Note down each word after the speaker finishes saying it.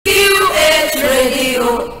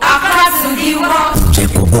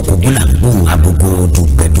kògbókògbó là ń gbóhùn agogo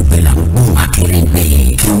dùgbẹ̀dùgbẹ̀ là ń gbóhùn akérègbè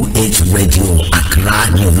QH Radio Accra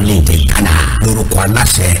ní orílẹ̀-èdè Ghana lórúkọ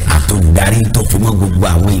aláṣẹ àtòdarí tó fi mọ́ gbogbo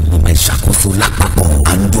àwọn ìgbìmọ̀ ìṣàkóso lápapọ̀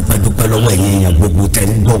à ń dúpẹ́ lọ́wọ́ ẹ̀yin èèyàn gbogbo tẹ́ ń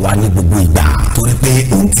gbọ́ wa ní gbogbo ìgbà torí pé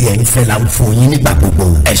ohun tí ẹ̀ ń fẹ́ la ń fún yín nígbà gbogbo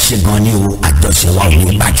ẹ ṣé gan ni o àjọṣe wa ò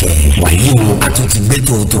ní bàjẹ́ wàyí o a tún ti gbé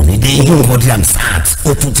tòótọ́ ní dé Quadri Hamzat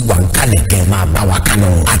ó tún ti wà ń kalẹ̀ kẹ́ máa bá wa kánò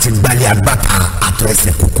àti gbalẹ̀ agbáta àtọ̀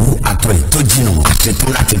ẹsẹ̀ kúkú àtọ̀ ètò jìnnà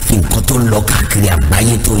àṣetún láti fi nǹkan tó ń lọ káàkiri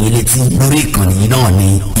àgbáyé tó yín létí lórí ìkànnì náà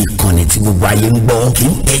ni ìkànnì tí gbogbo ayé ń gbọ́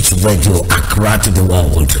QH Radio Accra to the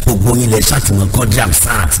world gbogbo yín lẹ ṣàtìmọ̀ Quadri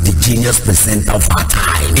Hamzat the genius presenter of our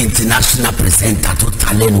time international presenter tó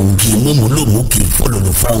ta lẹ́nu kì í múmu lómú kì í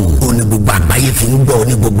fọlọ́lọ́ fọ́hùn ó ní gbogbo àgbáyé fi ń gbọ́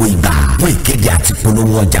ní gbogbo ìgbà fún ìkéde àti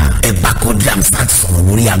polówó ọjà ẹ bá Quadri Hamzat sọ̀rọ̀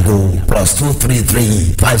lórí aago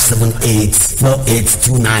 +233 578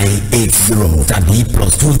 482980 tàbí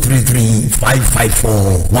 +233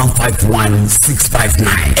 554 151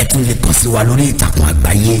 659 ẹ tún lè kàn sí wa lórí ìtàkùn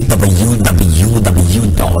àgbáyé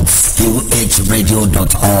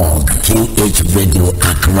www.qhradio.org QH Radio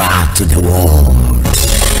Accra to the world.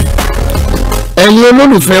 ẹ̀yin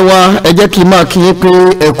olólùfẹ́ wa ẹ jẹ́ kí n máa kí yín pé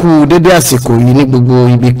ẹ kú dédé àsìkò yìí ní gbogbo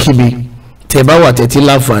ibikíbi tẹ́ bá wà tẹ́tí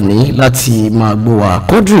láǹfààní láti máa gbọ́ wa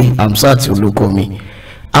Quadri Hamzat olóko mi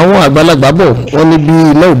àwọn àgbàlagbà bọ̀ wọ́n ní bí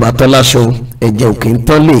iná ò bá tán láṣọ ẹ̀jẹ̀ òkè ń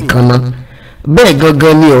tán lè kanná bẹ́ẹ̀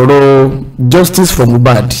gangan ni ọ̀rọ̀ justice for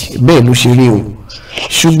Mohbad bẹ́ẹ̀ ló ṣe rí o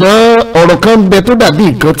ṣùgbọ́n ọ̀rọ̀ kan ń bẹ tó dàbí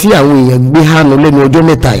nǹkan tí àwọn èèyàn gbé hánu lẹ́nu ọjọ́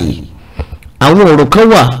mẹ́ta yìí àwọn ọ̀rọ̀ kan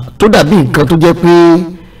wà tó dàbí nǹkan tó jẹ́ pé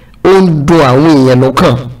ó ń dùn àwọn èèyàn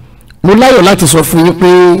lọ́kàn mo láyọ̀ láti sọ fún yín pé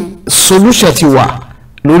solution ti wà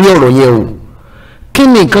lórí ọ̀rọ̀ yẹn o kí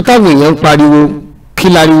ni nǹkan táwọn èèyàn ń pariwo kí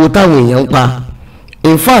láriwo táwọn èèyàn ń pa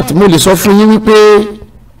in fact mo lè sọ fún yín wípé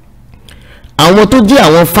àwọn tó jẹ́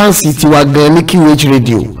àwọn fáǹsì tiwa gan ní QH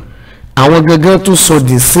Radio àwọn gangan tún sọ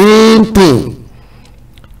the same thing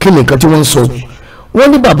kí ni nǹkan tí wọ́n ń sọ wọ́n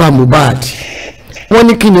ní bàbá Mohbad wọ́n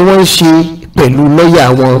ní kí ni wọ́n ń ṣe pẹ̀lú lọ́ọ̀yà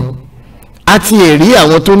wọn àti ẹ̀rí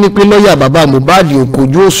àwọn tó ní pé lọ́ọ̀yà bàbá Mohbad ò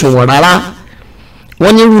kojú òṣùwọ̀n rárá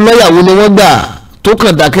wọ́n ní irú lọ́ọ̀yà wo ni wọ́n gbà tó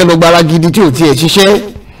kàn dákẹ́ lọ gbára gidi tí ò tiẹ̀ ṣiṣẹ́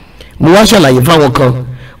mo wá ṣàlàyé fáwọn kan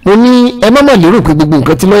mo ní ẹ má mà lérò pé gbogbo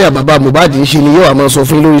nǹkan tí lọ́ọ̀yà bàbá Mohbad ń ṣe ni yóò àmọ́ sọ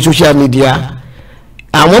fún lórí social media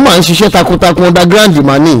àwọn máa ń ṣiṣẹ́ takuntakun underground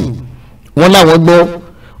money wọ́n láwọn gbọ́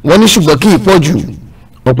wọ́n ní ṣùgbọ́n kí ìpọ̀jù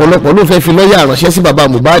ọ̀pọ̀lọpọ̀ ló fẹ́ fi lọ́ọ̀yà ránṣẹ́ sí bàbá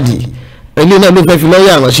Mohbad ilé náà ló fẹ́ fi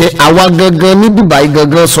lọ́ọ̀yà ránṣẹ́ àwa gangan ní bíbáyìí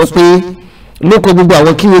gangan sọ pé lóko gbogbo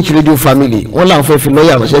àwọn QH Radio family wọ́n làwọn fẹ́ fi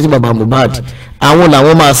lọ́ọ̀yà ránṣẹ́ sí bàbá Mohbad àwọn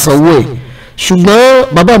làwọn máa sanwó ẹ̀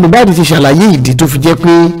ṣùgbọ́n bàbá Mohbad ti ṣàlàyé ìdí tó fi jẹ́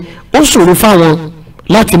pé ó ṣòro fáwọn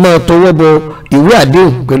láti máa tọwọ́ bọ ìwé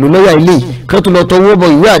àdéhùn pẹ̀lú lọ́ọ̀yà ilé kan tó lọ tọwọ́ bọ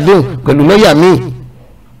ìwé àdéhùn pẹ̀lú lọ́ọ̀yà míì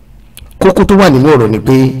kókó tó wà nínú ọ̀rọ̀ ni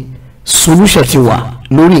pé solution ti wà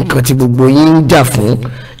lórí nǹkan tí gbogbo yín ń jà fún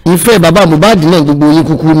ìfẹ́ bàbá Mohbad náà gbogbo yín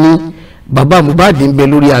kúkú ní bàbá Mohbad ń bẹ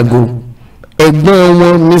lórí aago ẹ̀gbọ́n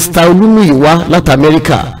wọn Mr. Olúmúyìwá láti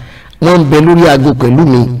Amẹ́ríkà wọ́n ń bẹ lórí aago pẹ̀lú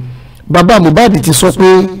mi bàbá Mohbad ti sọ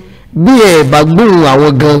pé bí ẹ bá gbóhùn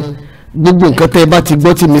àwọn gan gbogbo nǹkan tẹ́ ẹ bá ti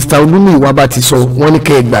gbọ́ tí Mr. Olúmúyìwá bá ti sọ wọ́n ní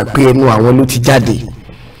kẹ́ ẹ gbà pé ẹnu àwọn ló ti jáde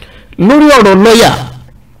lórí ọ̀rọ̀ lọ́ọ̀yà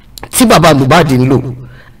tí bàbá Mohbad ń lò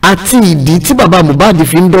àti ìdí tí bàbá Mohbad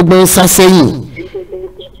fi ń dọ́gbọ́n sá sẹ́yìn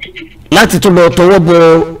láti tó lọ tọwọ́ bọ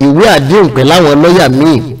ìwé àdéhùn pẹ̀lú àwọn lọ́ọ̀yà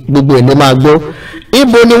míì gbogbo ẹ̀ lè máa gbọ́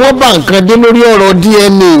ibo ni wọ́n bá nǹkan dé lórí ọ̀rọ̀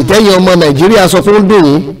DNA tẹ́yìn ọmọ Nàìjíríà sọ fún dùn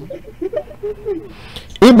yín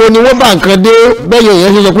ibo ni wọ́n bá nǹkan dé bẹ́yìn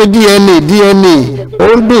èèyàn ṣe sọ pé DNA ó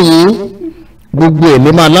ń dùn yín gbogbo ẹ̀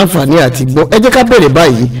lè máa láǹfààní àti gbọ́ ẹ jẹ́ ká bẹ̀rẹ̀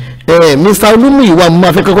báyìí Mr. Olúmúyìwá mo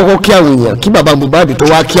máa fẹ́ kọ́kọ́ kí àwọn èèyàn kí bàbá Mohbad tó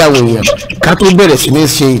wá kí àwọn èèyàn ká tó bẹ̀rẹ̀ sí ní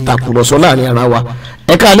ṣe ìtàkùrọ̀sọ láàrin ara wa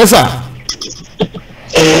ẹ ká lẹ́sà.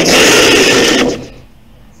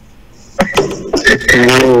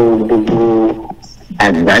 Hello gbogbo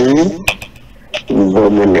àgbáyé gbogbo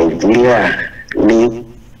ọmọ Nàìjíríà ní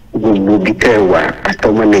gbogbo bí tẹ́ wà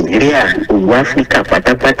àtọmọ Nàìjíríà gbogbo Áfíríkà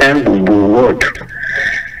pátápátá gbogbo world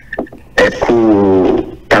ẹ kú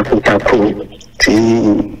takuntakun tí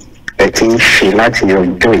ẹ ti ń ṣe láti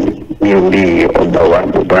ọjọ́ yìí ní orí ọba wa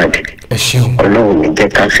Mohbad Ọlọ́run ní jẹ́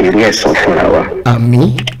ká fi rí ẹ̀san fúnra wa. àmín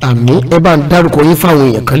àmín ẹ bá ń dárúkọ yín fáwọn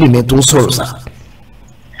èèyàn kan lè mẹ́ tó ń sọ̀rọ̀ sá.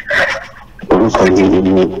 orúkọ yìí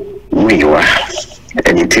ni Muyiwa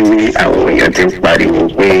ẹni tí àwọn èèyàn ti ń pariwo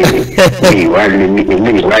pé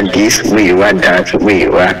Muyiwa this Muyiwa that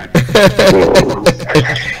Muyiwa.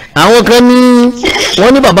 àwọn kan ní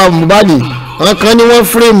wọ́n ní bàbá Mohbad wọ́n kan ní wọ́n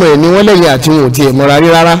fírèmù ẹ̀ ní wọ́n lẹ́yìn àti wọn ò tiẹ̀ mọ́ra rí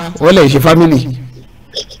rárá wọ́n lè ṣe fámìlì.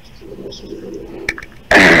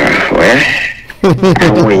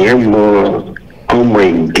 àwọn èèyàn mọ ọmọ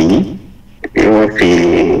ìdí tí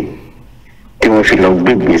wọ́n fi lọ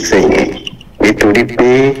gbégbèsè yẹn nítorí pé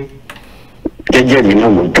jẹ́jẹ́ mi náà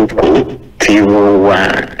mo jókòó tí wọ́n wá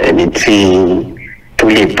ẹni tó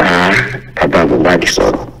lè bá bàbá Mohbad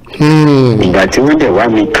sọ̀rọ̀. Ìgbà tí wọ́n dẹ̀ wá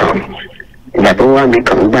mi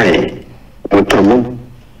kàn gbà yẹn mo tàn mọ́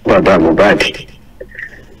bàbá Mohbad,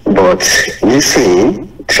 but nísìnyí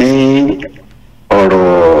tí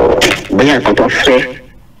ọ̀rọ̀ bóyá nǹkan tó fẹ́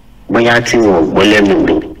bóyá tí wọ́n gbọ́ lẹ́nu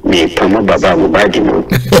mi tàn mọ́ bàbá Mohbad mọ́.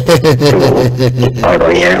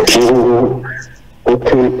 Ọ̀rọ̀ yẹn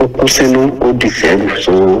ó kú sínú ó dìfẹ́rù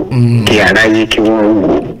so kí aráyé kí wọ́n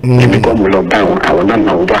wò èmi kọ́ mo lọ bá àwọn náà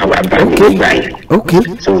náà wá wá bá mi nígbà yẹn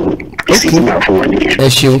so ìsìnkú máa fún wọn nìyẹn. ẹ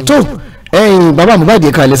ṣeun tó bàbá Mohbad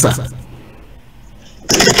ẹ kálẹ́ sà.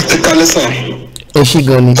 ẹ kálẹ́ sà. ẹ ṣé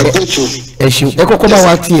gan ni ẹ ṣeun ẹ kọ́kọ́ bá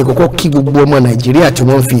wa tí ẹ kọ́kọ́ kí gbogbo ọmọ Nàìjíríà tí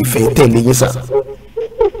wọ́n fi ìfẹ́ tẹ̀lé yín sà.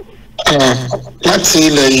 láti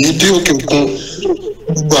ilẹ̀ yìí dé òkè òkun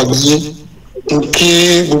gbogbo àgbáyé mo kí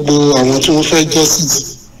gbogbo àwọn tí wọ́n fẹ́ justice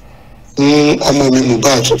fún ọmọ mi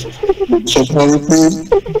Mohbad sọ fún wọn wípé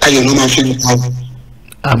ayọ̀ ló máa fi gbà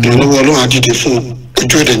ìrànlọ́wọ́ Ọlọ́run àdìdè fún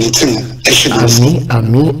ojú ẹ̀dẹ̀ ní tìmọ̀ ẹ ṣe lọ sí.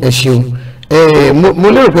 àmín ẹ ṣeun mo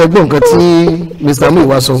lérò pé ẹgbọ́n nǹkan tí Mr.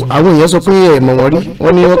 Muyiwa sọ àwọn èèyàn sọ pé ẹ mọ̀ wọ́n rí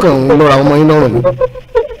wọ́n ní wọ́n kàn ń lọ́ra ọmọ yín lọ́rùn ni.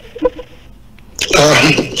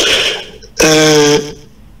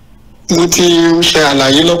 mo ti ṣe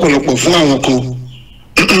àlàyé lọ́pọ̀lọpọ̀ fún àwọn kan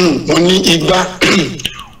wọ́n ní igbá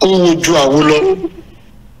ó wojú àwo lọ.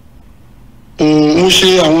 mo ṣe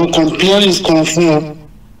àwọn complaints kan fún wọn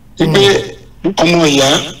wípé ọmọ ìyá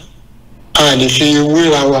a lè fi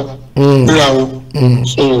wéra wa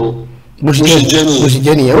so bó ṣe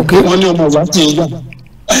jẹ́ nìyẹn ok. wọ́n ní ọmọ ìyá kì í yá.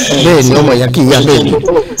 bẹ́ẹ̀ ni ọmọ ìyá kì í yá bẹ́ẹ̀ ni.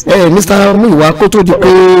 Mr. Muyiwa kó tó di pé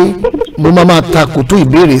mo máa ta kòtò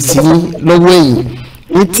ìbéèrè sí lọ́wọ́ ẹ̀yìn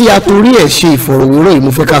ní tí a torí ẹ̀ ṣe ìfọ̀rọ̀wérọ̀ yìí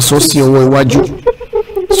mo fẹ́ ká sọ sí ọwọ́ iwájú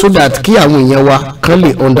so that kí àwọn èèyàn wa kàn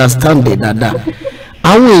lè understand ẹ̀ dáadáa.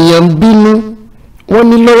 àwọn èèyàn ń bínú wọ́n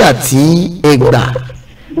ní lọ́ọ̀yà tí ẹ gbà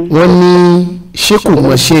wọ́n ní ṣé kò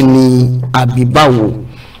mọṣẹ́ ni àbí báwo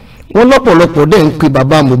wọ́n lọ́pọ̀lọpọ̀ dẹ̀ ń pe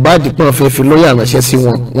bàbá Mohbad pọ́n fẹ́ fi lọ́ọ̀yà ránṣẹ́ sí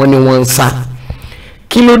wọn wọ́n ní wọ́n ń sá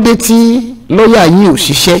kí ló dé tí lọ́ọ̀yà yìí ò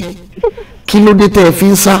ṣiṣẹ́ kí ló dé tẹ́ ẹ fi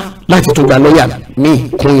ń sá láti tó gba lọ́ọ̀yà míì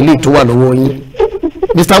kún ilé tó wà lọ́wọ́ yín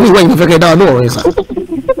Mr. Muyiwa yìí mo fẹ́ kẹ́ dáwọ́ náà ọ̀rọ̀ yẹn sá.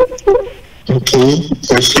 ok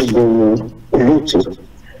ẹ ṣe gbogbo olóòtú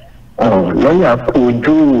lọ́ọ̀yà kú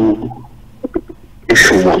ojú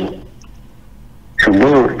ìṣùwọ̀n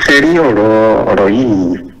ṣùgbọ́n ṣe rí ọ̀rọ̀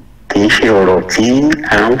yìí kì í ṣe ọ̀rọ̀ tí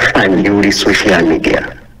à ń fà ní orí social media.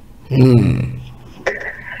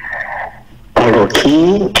 ọ̀rọ̀ kí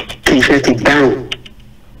iṣẹ́ ti dáhùn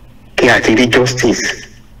kí a ti rí justice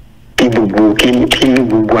kí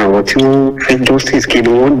gbogbo àwọn tí wọ́n fẹ́ justice kí ni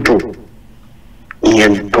wọ́n dùn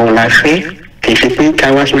ìyẹn gan la fẹ́ kì í ṣe pé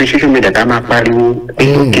ká wá sórí social media ká máa pariwo pé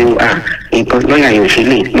kí nǹkan lọ́ọ̀yà yóò ṣe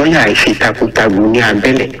lè lọ́ọ̀yà ṣe takuntakun ní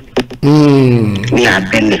abẹ́lẹ̀. ní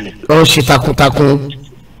abẹ́lẹ̀. ó ṣe takuntakun.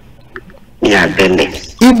 ní abẹ́lẹ̀.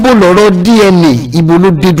 ibo lọ̀rọ̀ DNA ibo ló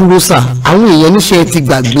dé dúró sà àwọn èèyàn níṣẹ́ ti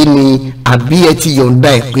gbàgbé ni àbí ẹ ti yọ̀ǹda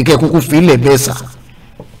ẹ̀ pé kẹ́ kúkú fi ilẹ̀ bẹ́ẹ̀ sà.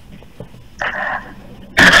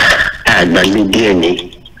 àgbàgbé DNA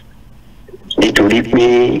nítorí pé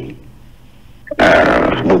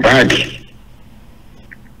Mohbad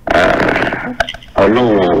ọlọ́run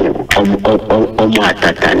ọmọ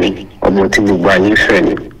àtàtà ni ọmọ tí gbogbo ayé fẹ́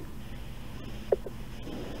ni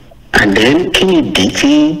and then kí ni ìdí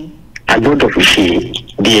tí a gbọ́dọ̀ fi ṣe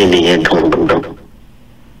DNA yẹn gangan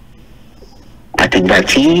àtìgbà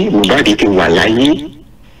tí Mohbad ti wà láyé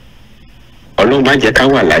ọlọ́run má jẹ́ ká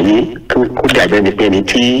wà láyé kó dàbẹ́ ni pé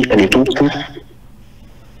ẹni tó kú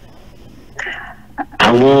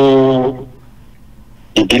àwọn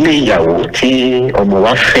ìdílé ìyàwó tí ọmọ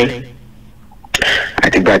wa fẹ́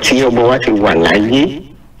àtìgbà tí ọmọ wa ti wà láyé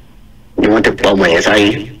ni wọ́n ti pa ọmọ yẹn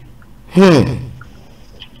sáyé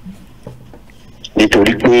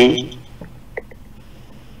nítorí pé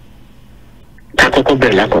lákọ́kọ́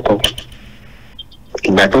bẹ̀rẹ̀ lákọ́kọ́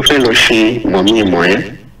ìgbà tó fẹ́ lọ ṣe mọ̀mí ìmọ̀ ẹ́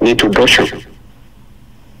ní introduction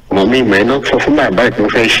mọ̀mí ìmọ̀ ẹ́ náà sọ fún bàbá ẹ̀ tó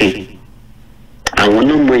fẹ́ ṣe àwọn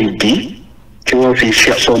náà mọ ìdí tí wọ́n fi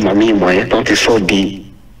sọ mọ̀mí ìmọ̀ ẹ́ tó ti sọ di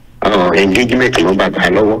engagement mọ́ bàbá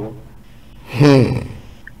lọ́wọ́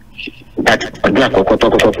ọjọ́ àkọ́kọ́ tó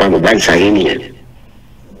kọ́kọ́ pa Mohbad sáyé nìyẹn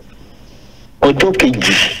ọjọ́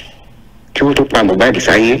kejì tí wọ́n tó pa Mohbad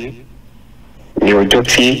sáyé ní ọjọ́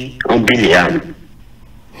tí wọ́n bí Liam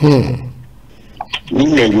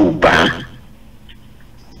nílẹ̀ Yorùbá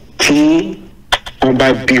tí wọ́n bá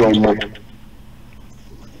bí ọmọ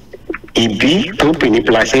ìbí tó ń pè ní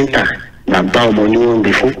placenta bàbá ọmọ ni wọ́n ń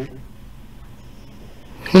bí fún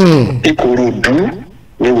Ìkòròdú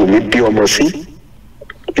ni Wùmí bí ọmọ sí.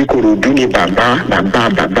 Ìkòròdú ni bàbá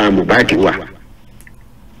Mohbad wà.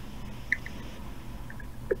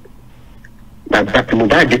 Bàbá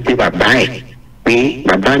Mohbad pé bàbá ẹ̀ pé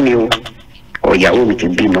bàbá mi o ọ̀yàwó mi ti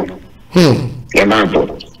bímọ. Ẹ máa bọ̀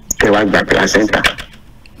kẹ́ wá gba placenta.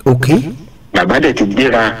 Bàbá dẹ̀ ti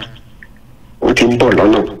gbéra, ó ti ń bọ̀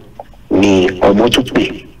lọ́nà ni ọmọ tún pé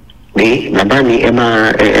bàbá mi ẹ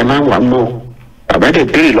máa wà mọ́. Bàbá dẹ̀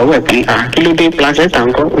béèrè lọ́wọ́ ẹ̀ pé kí ló dé placenta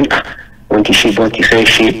ńkọ́? Wọ́n ti ṣe bọ́ ti fẹ́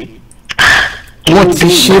ṣe. Wọ́n ti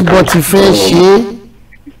ṣe bọ́ ti fẹ́ ṣe.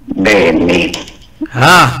 Bẹ́ẹ̀ ni.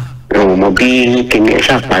 Òun mọ bí kìnìún ẹ̀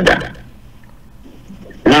ṣàpadà.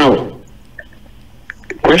 Now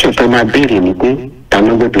question tó máa béèrè ni pé ta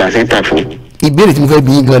ló gbé placenta fún? Ìbéèrè tí mo fẹ́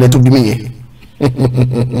bí yín gan-an tó bí mi yẹn.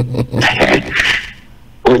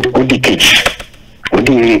 Ó di kejì. Ó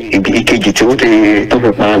di ìkejì tí ó ti tó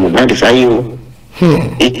fi pa Mohbad sáyé o.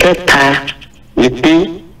 Ìkẹta ni pé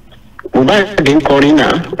Mohbad ń kọrin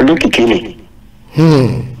náà olókìkí ni.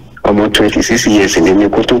 Ọmọ 26 years ni mi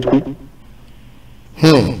kó tó kú.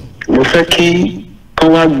 Mo fẹ́ kí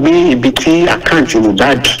wọ́n wá gbé ibi tí àkáǹtì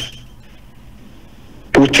Mohbad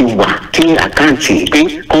tó ti wà, tí àkáǹtì pé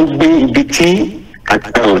wọ́n gbé ibi tí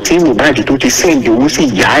Mohbad tó ti sẹ́ǹdì owó sí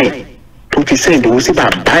ìyá ẹ̀, tó ti sẹ́ǹdì owó sí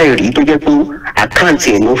bàbá ẹ̀ rí, tó jẹ́ pé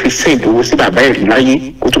àkáǹtì ẹ̀ ló fi sẹ́ǹdì owó sí bàbá ẹ̀ rí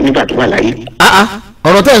láyé kó tó nígbà tó wà láyé.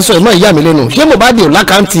 Ọ̀rọ̀ tẹ́ ń sọ ìmọ̀ ìyá mi lẹ́nu, ṣé Mohbad ò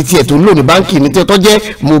lákàntì tiẹ̀ tó ń lò ní báńkì ní tó jẹ́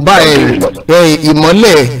Mohbad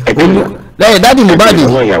ìmọ̀lẹ̀ dádì Mohbad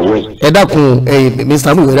ẹ dákun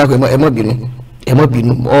Mr. Muyiwa ẹ dákun ẹ má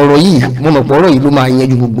bínú ọ̀rọ̀ yìí mo mọ̀ pé ọ̀rọ̀ yìí ló máa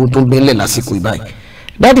yanjú gbogbo tó ń bẹ́lẹ̀ lásìkò ìbáyìí.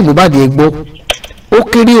 Dádì Mohbad ẹ gbọ́, ó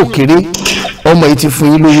kéré ọmọ yìí ti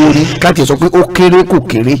fún yín lówó rí, káàkiri sọ pé ó kéré kò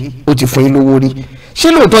kéré ó ti fún yín lówó rí. Ṣé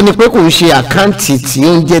lóòótọ́ ni pé kò ń ṣe àkáǹtì tí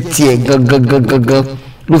ó ń jẹ́ tiẹ̀ gangan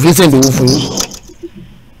ló fi ń sẹ́ǹdì owó fún yín?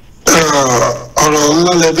 Ọ̀rọ̀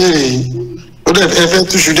ńlá lẹ béèrè yìí, ó dẹ̀ fẹ́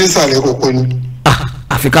túṣu dé ìsàlẹ̀ kòkó ni.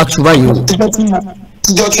 Àfi ká tú báyìí o.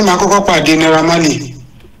 Ìjọ tí màá kọ́kọ́ pàdé Naira Marley,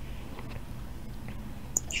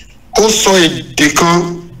 ó sọ èdè kan,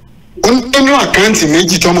 ó nínú àkáǹtì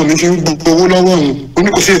méjì tọmọ mi fi ń gbogbo owó lọ́wọ́ òun, ó ní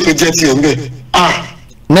kò sí ètò jẹ́ tiẹ̀ ń bẹ̀.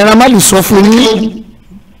 Naira Marley sọ fún yín?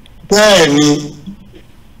 Bẹ́ẹ̀ ni.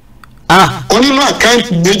 Ó nínú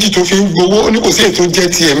àkáǹtì méjì tó fi ń gbowó, ó ní kò sí ètò jẹ́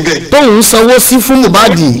tiẹ̀ ń bẹ̀. Tóun sanwó sí fún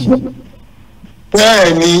Mohbad.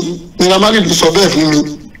 Bẹ́ẹ̀ ni Naira Marley ló sọ bẹ́ẹ̀ fún mi.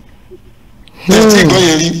 Ẹ ti gbọ́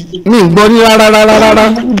yẹn rí? Mi ò gbọ́ ní rárá.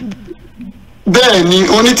 Bẹ́ẹ̀ ni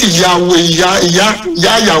ó ní ti ìyá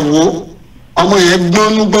ìyàwó, ọmọ yẹn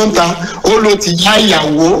gbọ́nú gbọ́nta, ó ló ti yá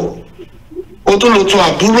ìyàwó, ó tún ló tún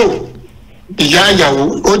àbúrò ìyá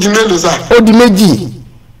ìyàwó, ó di mélòó sà? Ó di méjì.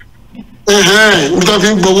 Ibi tó fi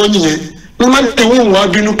ń gbowó nìyẹn. Ní má lè wọ́n wá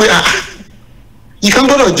bínú pé ìkan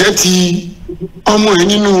gbọ́dọ̀ jẹ́ ti ọmọ ẹ̀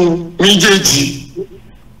nínú méjèèjì.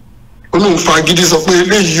 Ó lóun fagídí sọ pé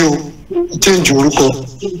eléyìí o change orúkọ.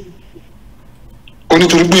 Ó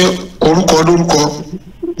nítorí pé orúkọ lórúkọ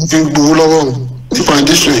fi ń gbowó lọ́wọ́ ní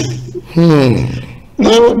foundation yìí.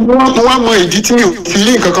 Mo wá mọ ìdí tí mi ò fi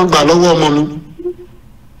rí nǹkan kan gbà lọ́wọ́ ọmọ mi.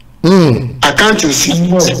 Àkáǹtì ò sí.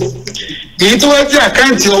 Èyí tó wá jẹ́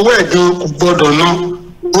àkáǹtì ọwọ́ ẹ̀ gan kò gbọ́dọ̀ ná.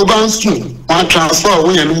 Ó bá ń sùn, wọ́n á transfer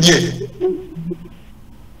owó yẹn lórí ẹ̀.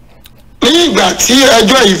 Ní ìgbà tí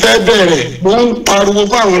ẹjọ́ yìí fẹ́ bẹ̀rẹ̀, mo ń pariwo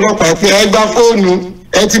fún àwọn ọlọ́pàá pé ẹ gba fóònù,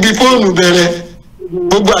 ẹ ti bi fóònù bẹ̀rẹ̀.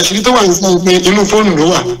 Gbogbo àṣírí tó wà ní sẹ́yìn pé inú fóònù ló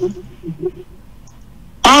wà.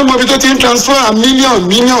 Àwọn ọmọ ibi tó ti ń transfer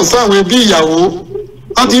mílíọ̀nù sáwọn ẹbí ìyàwó,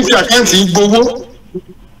 wọ́n ti ń fi àkáǹtì gbowó.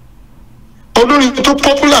 Olórin tó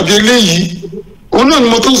popular bí eléyìí, òun náà ni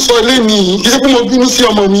mo tún sọ eléyìí yìí, kí ṣe pé mo bínú sí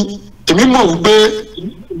ọmọ mi, èmi mọ̀ wípé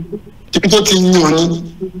ibi tó ti yàn ni.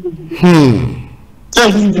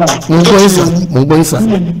 Mo gbọ́ ìsà.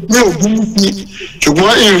 Mi ò bínú sí,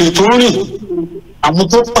 ṣùgbọ́n ìrìn tó rìn, àwọn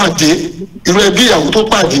tó pàdé, irú ẹbí ìyàwó tó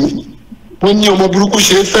pàdé, wọ́n ní ọmọ burúkú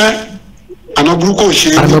ṣe é fẹ́, àná burúkú ò ṣe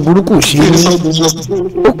é. Àná burúkú ò ṣe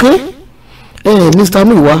é. Ok. Mr.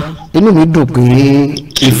 Muyiwa, inú mi dùn pé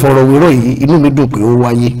ìfọ̀rọ̀wérọ̀ yìí, inú mi dùn pé ó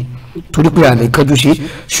wáyé torí pé àlè kanjú ṣe,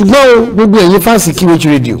 ṣùgbọ́n gbogbo ẹ̀yin fáǹsì QH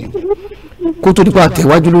Radio kó tó dípò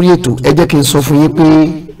àtẹ̀wájú lórí ètò, ẹ jẹ́ kí n sọ fún yín pé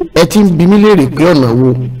ẹ ti ń bi mí léèrè pé ọ̀nà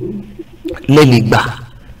wo lẹ lè gbà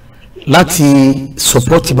láti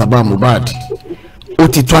sọpọ́tì bàbá Mohbad. Ó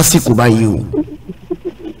ti tó àsìkò báyìí o.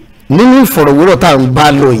 Nínú ìfọ̀rọ̀wérọ̀ tá à ń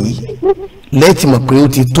bá lọ yìí lẹ́ẹ̀tì mọ̀ pé ó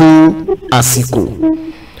ti tó àsìkò.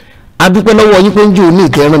 A dúpẹ́ lọ́wọ́ yín pé ń jò ní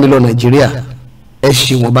ìtẹ́ràn mi lọ Nàìjíríà, ẹ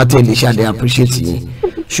ṣe wọn bá tẹ̀lé ṣáde appreciate yín,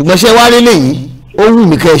 ṣùgbọ́n ṣé wá lélẹ̀ yìí ó wù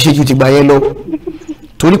mí ká ẹ ṣe ju ti gbà yẹn lọ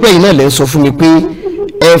torí pé yìí náà lẹ́ ń sọ fún mi pé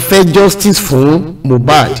ẹ fẹ́ justice fún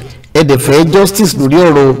Mohbad, ẹ dẹ̀ fẹ́ justice lórí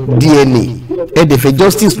ọ̀rọ̀ DNA ẹ dẹ̀ fẹ́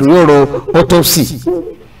justice lórí ọ̀rọ̀ autopsy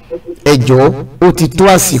ẹ jọ̀ọ́ ó ti tó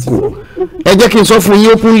àsìkò ẹ jẹ́ kí n sọ fún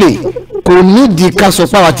yín openly kò nídìí ká sọ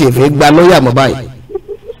pé àwa tiẹ̀ fẹ́ gba lọ́ọ̀yà mọ́ báyìí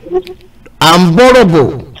à ń bọ̀rọ̀ bọ̀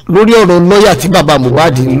lórí ọ̀rọ̀ lọ́ọ̀yà tí bàbá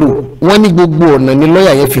Mohbad ń lò wọ́n ní gbogbo ọ̀nà ni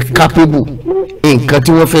lọ́ọ̀yà yẹn fi capable nǹkan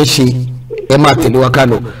tí wọ́n fẹ́ ṣe ẹ máa tẹ̀lé wa ká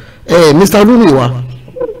lọ Mr. Olúmiwà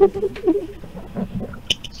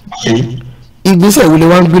ìgbésẹ̀ wo lè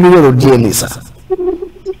wá ń gbé lórí ọ̀rọ̀ DNA sá.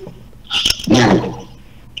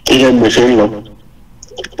 gẹ́gẹ́ bó ṣe ń lọ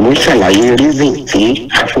mo ń ṣàlàyé reason tí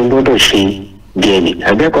a fún gbọ́dọ̀ ṣe DNA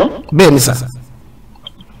abẹ́kọ́. bẹ́ẹ̀ ni sá.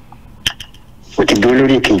 mo ti dúró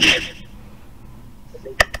lórí kejì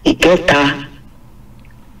ìkẹta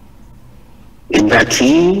ìgbà tí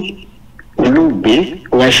olóògbé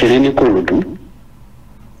wá ṣeré ní Kòròdú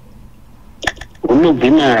olóògbé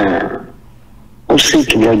náà ó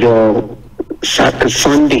sick ní ọjọ́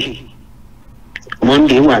Sunday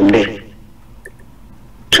Monday wà ńbẹ̀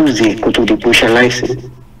Tuesday kó tó di pé ó ṣaláìsí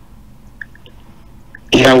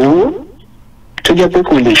ìyàwó tó jẹ́ pé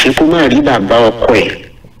kò lè ṣe kó má rí bàbá ọkọ ẹ̀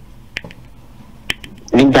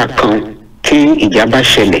nígbà kan tí ìjà bá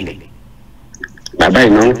ṣẹlẹ̀ bàbá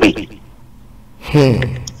iná ń pè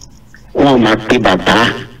wọ́n máa pe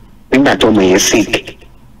bàbá nígbà tó ọmọ yẹn sick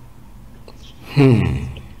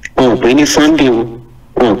wọn ò pè ní Sunday o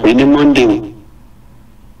wọn ò pè ní Monday o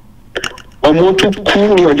ọmọ tó kú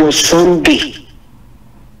ní ọjọ́ Sunday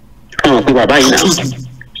wọn ò pe bàbá yìí náà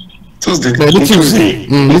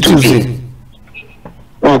ní Tuesday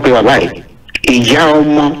wọn ò pe bàbá yìí ìyá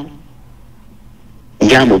ọmọ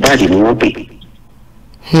ìyá Mohbad ni wọ́n pè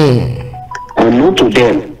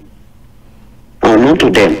unknown to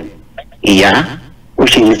them ìyá ó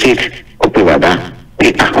ṣe mistake ó pe bàbá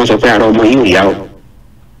pé àwọn sọ pé ara ọmọ yìí ò yá o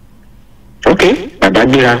ok bàbá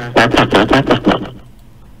gbéra pàápàá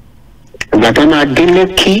ìgbà tó máa dé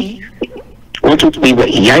Lẹ́kì wọ́n tún pe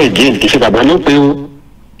ìyá again kì í ṣe bàbá náà pé o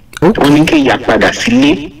wọ́n ní kí ìyá padà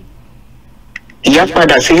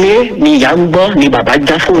sílé ni ìyá ń gbọ́ ni bàbá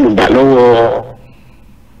já fóònù gbà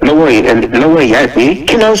lọ́wọ́ ìyá ẹ̀ pé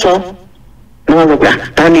kí ló ń sọ ní wọ́n sọ pé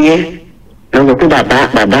ta ni yẹn ní wọ́n sọ pé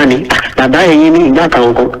bàbá ni bàbá ẹ̀yìn ní ìgbà kan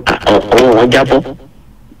ọ̀wọ́ wọn jábọ́.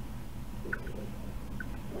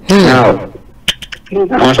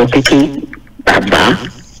 wọ́n sọ pé kí bàbá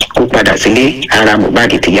kó padà sílé ara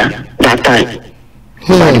Mohbad ti yá that time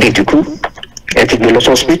Mohbad ti kú ẹ ti gbé lọ sí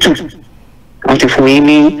hospital wọ́n ti fún yín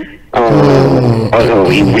ní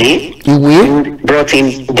ìwé brought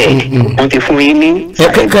in dead wọ́n ti fún yín ní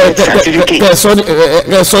certificate. kẹ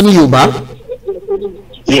sọ ní Yorùbá.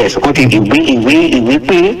 yes wọ́n ti ìwé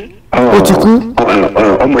pé ó ti kú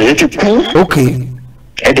ọmọ yẹn ti kú. ok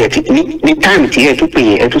ẹ̀dẹ̀ tí ní táìmù tí ẹ tún pè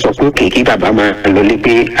yẹn ẹ tún sọ pé òkè kí bàbá máa lọlé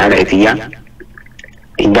pé ara ẹ ti yá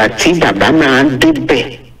ìgbà tí bàbá máa débẹ̀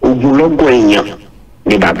ogunlọ́gọ̀ èèyàn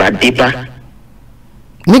ni bàbá dé bá.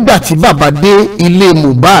 nígbà tí bàbá dé ilé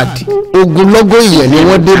Mohbad ogunlọ́gọ̀ èèyàn ni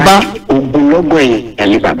wọ́n dé bá. ogunlọ́gọ̀ èèyàn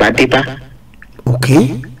ni bàbá dé bá. ok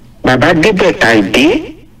bàbá débẹ̀ ta ìdé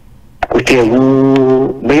kò tiẹ̀ wo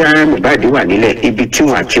bóyá Mohbad wà nílẹ̀ ibi tí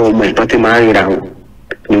wọn àti ọmọ ìtọ́ ti máa ń ríra o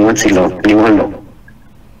ni wọ́n lọ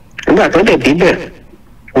nígbà tó dẹ̀ débẹ̀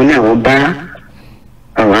wọ́n ní àwọn bá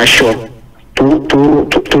àwọn aṣọ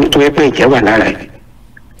tó ẹgbẹ́ ìjẹ́ wà lára ẹ̀.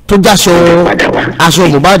 tó jáṣọ aṣọ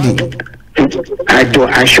Mohbad.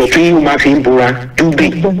 aṣọ tí wọ́n máa fi ń bora dúbì.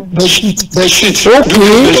 bedsheet.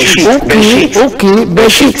 ok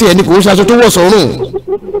bedsheet ẹni kò ń ṣaṣọ tó wọ̀ sọ́rùn.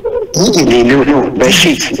 no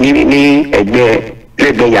bedsheet ní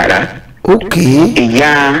lẹ́gbẹ̀ẹ́ yàrá. ok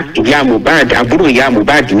ìyá Mohbad àbúrò ìyá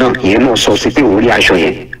Mohbad náà ìyẹn náà sọ sí pé òun rí aṣọ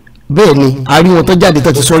yẹn. bẹ́ẹ̀ ni a rí wọn tó jáde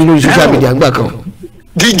tó ti sọ lórí social media ńgbà kan.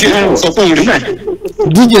 DJ náà sọ pé òun rí.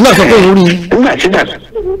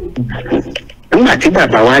 nígbà tí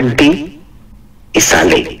bàbá wa dé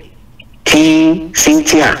ìsàlẹ̀ tí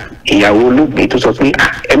Cynthia ìyàwó olóògbé tó sọ pé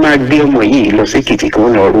ẹ máa gbé ọmọ yìí lọ sí Èkìtì kí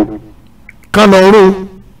wọ́n lọ ró. kán lọ ró.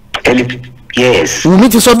 yes. Wùmí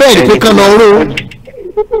ti sọ bẹ́ẹ̀ ni pé kán lọ ró.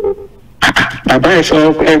 bàbá ẹ sọ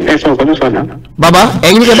nǹkan tó sọ náà. bàbá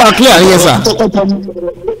ẹ̀yin ní kẹ́ bá clear yẹn sà.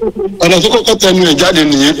 ọ̀nà tó kọ́kọ́ tẹnu ẹ̀ jáde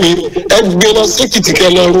nìyẹn pé ẹ gbé lọ sí Èkìtì kẹ́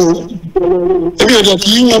lọ ró. ebi ọ̀dọ̀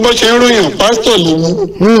kì í yan bó ṣe ń ròyìn pásítọ̀ lòun.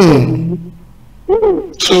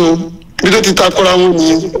 so bí tó ti takora wọn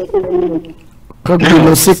nìyẹn. kán gbé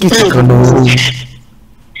lọ sí Èkìtì kan lọ ró.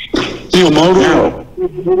 mi ò mọ̀ ró.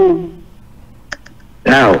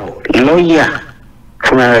 now lọ́ọ̀yà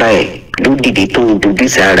fúnra ẹ̀ ló dìde tó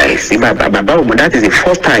introduce ara ẹ̀ sí bàbá òmò that is the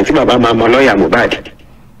first time tí bàbá máa mọ lọ́ọ̀yà Mohbad.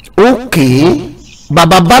 ok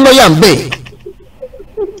bàbá bá lọ́ọ̀yà ń bẹ̀.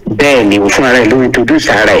 bẹ́ẹ̀ ni fúnra ẹ̀ ló introduce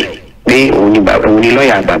ara ẹ̀ pé òun ni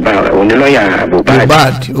lọ́ọ̀yà bàbá òun ni lọ́ọ̀yà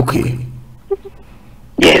Mohbad. Okay.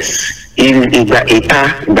 Yes,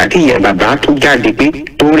 ìgbà tí ìyá bàbá tó jáde pé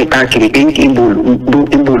tó rìn káàkiri pé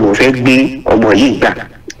ibo ló fẹ́ gbé ọmọ yìí gbà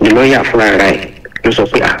ni lọ́ọ̀yà fúnra rẹ̀ ló sọ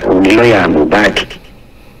pé òun ni lọ́ọ̀yà Mohbad.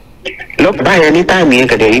 Báyẹn ní táàmì yẹn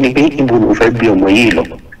kẹ̀dẹ̀ rí ni pé ibo ló fẹ́ gbé ọmọ yìí lọ.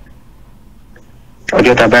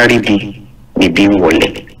 Ọjọ́ tá a bá rí bíbí ń wọlé.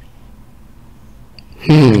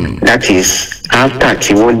 That is after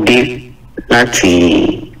tí wọ́n dé láti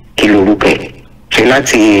kí lorúkọ ẹ̀ ṣe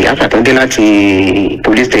láti after tó dé láti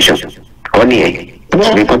police station kọ́ nìyẹn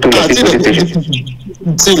nǹkan tó lọ sí police station.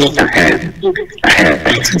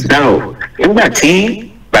 Now nígbà tí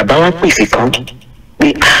bàbá wa pèsè kan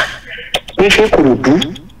pé ṣé Kòròdú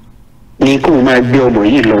ni kó máa gbé ọmọ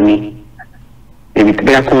yìí lọ ni èmi tó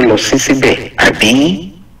bẹ́ẹ̀ kó lọ sí síbẹ̀ àbí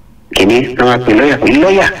kìíní àwọn àpè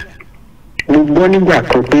lọ́ọ̀yà mo gbọ́ nígbà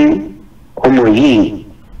kan pé ọmọ yìí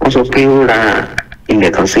wọ́n sọ pé ó ra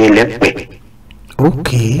ilẹ̀ kan sí Ẹlẹ́pẹ̀.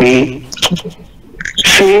 Pé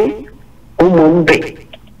ṣé ó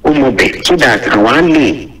mọ bẹ̀ so that àwọn á lè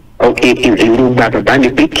èròǹgbà bàbá ni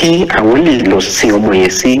pé kí àwọn lè lọ sin ọmọ yẹn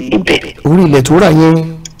sí ibẹ̀. Orí ilẹ̀ tó rà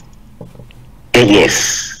yẹn. Yes,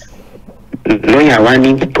 lọ́ọ̀yà wa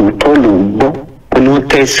ní tòótọ́ ló ń gbọ́ ó ní wọ́n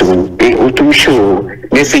tẹ̀sùn pé ó tún ṣòro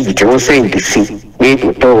mẹ́sẹ̀gì tí wọ́n sẹ́ǹdì sí pé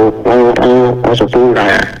tòótọ́ wọ́n sọ pé ó ra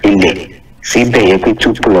ilẹ̀ síbẹ̀ yẹn pé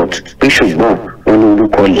 2 plot pé ṣùgbọ́n wọn ní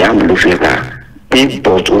orúkọ Liam ló fi ra pé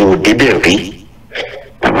but òun ò débẹ̀ rí.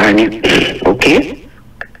 Bàbá ní ok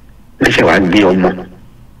lọ́sẹ̀ wàá gbé ọmọ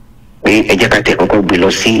pé ẹ jẹ́ ká tẹ̀ kọ́kọ́ gbé lọ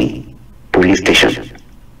sí police station.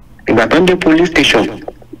 Ìgbà tó ń dé police station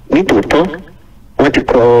nítòótọ́ wọ́n ti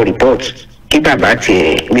kọ report kí bàbá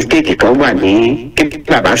tiẹ̀ mistake kan wà ní kí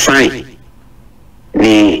bàbá sign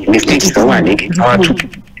ní mistake kan wà ní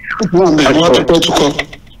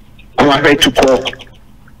wọ́n fẹ́ tukọ̀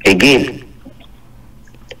again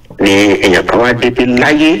ni èèyàn kan wá débi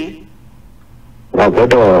láyé wọ́n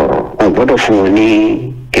gbọ́dọ̀ fún wọn ní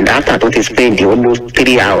kìláàtà tó ti spend almost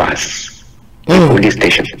 3 hours ní police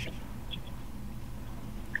station.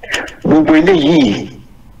 Gbogbo eléyìí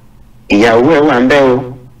ìyàwó ẹ̀ wà ń bẹ̀ o,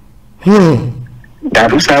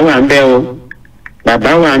 dàrúsà wà ń bẹ̀ o,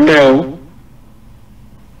 bàbá wà ń bẹ̀ o,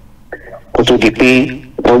 kó tó di pé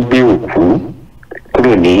wọ́n gbé òkú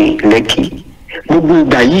kúrò ní Lẹ́kì. Gbogbo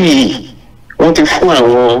ìgbà yìí wọ́n ti fún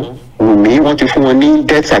àwọn Wùmí wọ́n ti fún wọn ní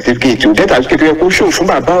death certificate o death certificate yẹ kó ṣò fún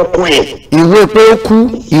bàbá ọkọ ẹ̀. Ìwé pé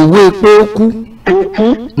ó kú.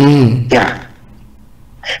 Yà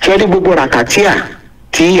ṣé ní gbogbo ràkàtíà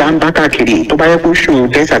tí à ń bá káàkiri tó bá yẹ kó ṣò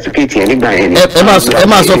death certificate yẹn nígbà yẹn. Ẹ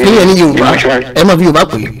máa sọ pé yẹn ní Yorùbá ẹ máa fi Yorùbá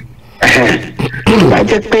pè é. Tó bá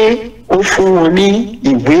jẹ́ pé ó fún wọn ní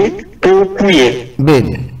ìwé pé ó kú yẹn.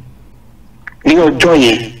 Bẹ́ẹ̀ni. Ní ọjọ́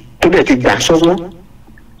yẹn tó bẹ̀ ti gbà sọ́wọ́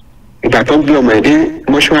ìgbà tó ń gbé ọmọ ẹ̀ dé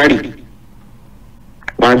mọ́ṣúárì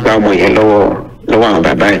wọ́n á gba ọmọ yẹn lọ́wọ́ àwọn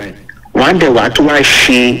bàbá ẹ̀ wọ́n á dẹ̀ wá tó wá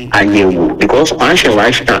ṣe àyẹ̀wò because wọ́n á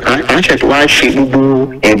ṣẹ̀ tó wá ṣe gbogbo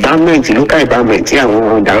environment local environment tí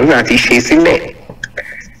àwọn dàrúdà ti ṣe sílẹ̀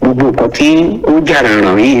gbogbo nǹkan tí ó jà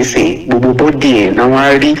ràràn yìí sè gbogbo bọ́dì ẹ̀ náà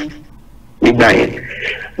wá rí nígbà yẹn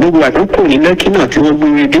gbogbo àtúnkò ní Lẹ́kì náà tí wọ́n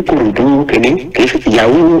gbé dé Kòròdú kìíní kì í ṣe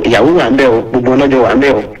ìyàwó wà ń bẹ̀ o gbogbo ọlọ́jọ́ wà ń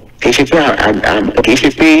bẹ̀ o kì í ṣe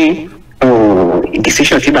pé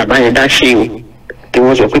decision tí bàbá yẹn dá ṣe o tí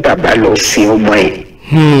wọ́n sọ pé bàbá lọ sin ọmọ ẹ̀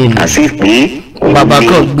àti pé bàbá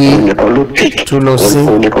kan gbé ònìkan ló pick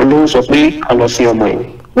ònìkan ló sọ pé a lọ sin ọmọ ẹ̀.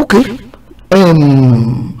 Ok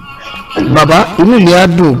bàbá inú mi á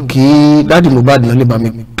dùn kí dáàdì Mohbad náà lè bá mi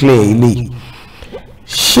clear eléyìí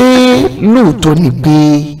ṣé lóòótọ́ ni pé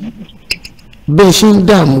bẹ́ẹ̀ ṣe ń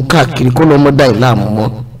dààmú káàkiri kọ́ lọ́mọ dá ìlàmú mọ́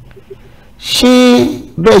ṣé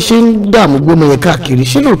bẹ́ẹ̀ ṣe ń dààmú gbọ́mọ yẹn káàkiri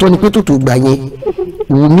ṣé lóòótọ́ ni pé tòótọ́ gbà yẹn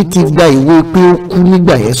Wùmí ti gba ìwé pé ó kú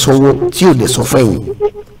nígbà yẹn sọ́wọ́ tí ò dẹ̀ sọ fẹ́yìn.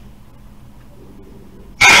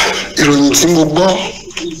 ìròyìn tí mo gbọ́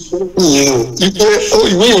nìyẹn o wípé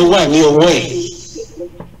ìwé yẹn wà ní ọwọ́ ẹ̀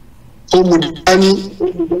ó mú dání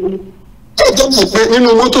ẹjọ́ mọ̀ pé nínú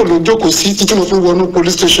mọ́tò ló jókòó sí títí mo fi wọnú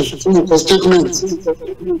police station fún mi kọ statement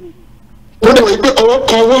ó dẹ̀ wọ́n pé ọwọ́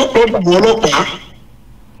kan ọwọ́ lọ́dọ̀ àwọn ọlọ́pàá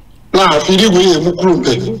láàfin rí ìwé yẹn mú kúrò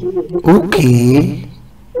bẹ̀. Ok.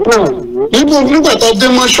 Nígbà tá a dé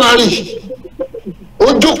mọ́ṣúárì ó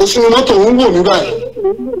jókòó sínú mọ́tò ń wò mí báyìí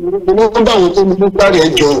mo ń bá àwọn tó ní mọ́ṣúárì ẹ̀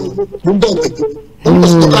jọ ń bẹ̀rẹ̀ ó ń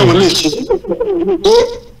pèsè káwọn lè ṣe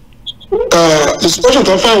inspection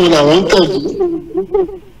tó fáwọn làwọn ń tẹ̀lé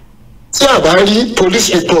tí a bá rí police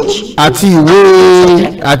report. àti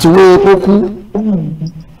ìwé pókú.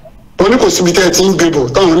 ó ní kò síbi tẹ́ ẹ ti ń gbé bọ̀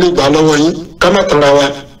táwọn lè gbà lọ́wọ́ yín ká má tọ́ra wa.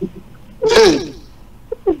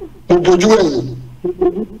 mo bojú ẹ̀yìn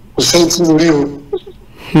kò sẹ́yìn tí mo rí o.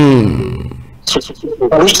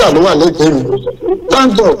 àrùsà ló wà lẹ́gbẹ̀ẹ́ mi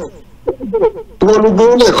dáńdọ̀ wọ́n ló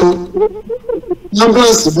gbówó lẹ́ẹ̀kan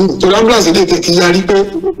ambulance mi torí ambulance lè tètè yarí pé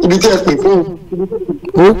ibi tí ẹ pè fún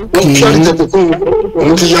un kí á lè tẹ pè fún un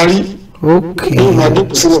òun ti yarí yóò máa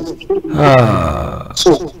dókòó sílẹ̀.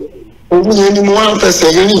 so òun yẹn ni mo wá ń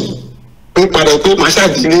fẹsẹ̀ rìn pé padà pé màá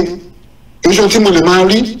ṣàdílé iṣan tí mo lè máa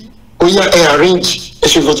rí ó yá ẹ arrange ẹ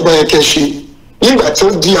ṣe nǹkan tó bá yẹ kẹ́ ṣe nígbà tó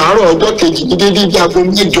di àárọ̀ ọjọ́ kejì ní dédé bí aago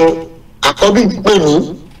 8 àkọ́bí pè mí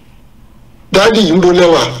dáàdì yìí ń bo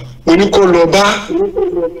lẹ́wà mo ní kó lọ bá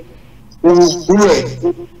òwúrọ̀ ẹ̀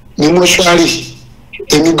ní mọ́ṣúárì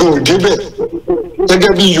èmi gan ò débẹ̀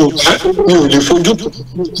gẹ́gẹ́ bí Yorùbá mi ò lè fojú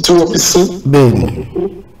tí wọ́n fi sí. bẹ́ẹ̀ni.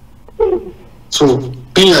 so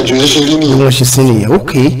bí ìrìnàjò yẹn ṣe rí nìyẹn. wọ́n ṣe sí nìyẹn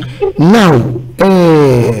ok now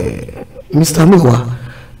Mr. Muyiwa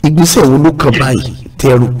ìgbésẹ̀ wo ló kàn báyìí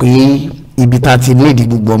tẹ́ rò pé ibi tá a ti nídìí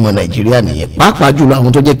gbogbo ọmọ Nàìjíríà nìyẹn pàápàá jùlọ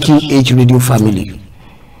àwọn tó jẹ́ QH radio family.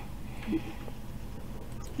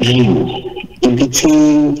 ibi tí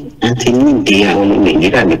a ti nídìí àwọn ọmọ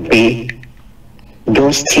Nàìjíríà ni pé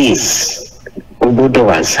justice ó gbọ́dọ̀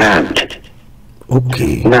wà served. ok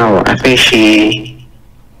now a fẹ́ ṣe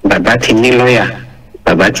bàbá ti ní lọ́ọ̀yà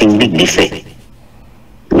bàbá ti ń gbígbésẹ̀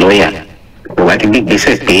lọ́ọ̀yà bàbá ti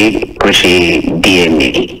gbígbésẹ̀ pé kó ṣe DNA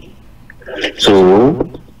so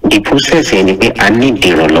the process yẹn ni pé a ní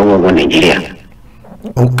ìdìrànlọ́wọ́ ọmọ Nàìjíríà.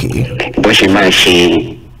 ok bó ṣe máa ṣe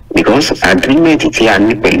because agreement tí a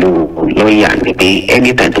ní pẹ̀lú lọ́ọ̀yà ni pé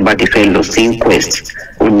anytime tó bá ti fẹ́ lọ sí inquest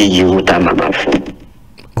ó ní iye owó tá a máa máa fún.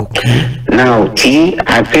 ok now tí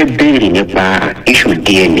a fẹ́ béèrè nípa issue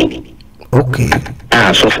DNA. ok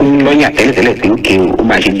a sọ fún lọ́ọ̀yà tẹ́lẹ̀tẹ́lẹ̀ pé òkè ó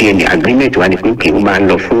máa ṣe DNA agreement wa ni pé òkè ó máa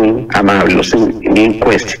lọ fún a máa lọ sí ní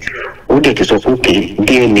inquest ó dẹ̀ ti sọ pé òkè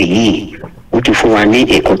DNA yìí ó ti fún wa ní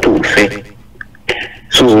nǹkan tó ń fẹ́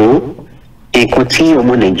so nǹkan tí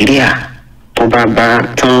ọmọ Nàìjíríà tó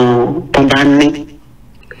bá ní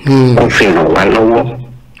kó fi ràn wá lọ́wọ́.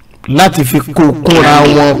 láti fi kó kúnra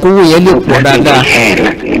wọn kówó yẹn lè pọ̀ dáadáa.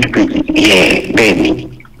 bẹ́ẹ̀ ni.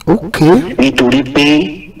 ok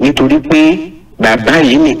nítorí pé bàbá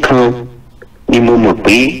yìí nìkan ni mo mọ̀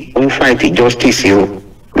pé ó ń fight justice o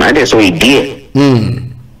màá dẹ̀ sọ ìdí ẹ̀.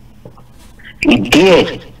 ìdí ẹ̀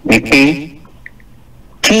ni pé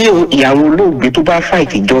tí ìyàwó olóògbé tó bá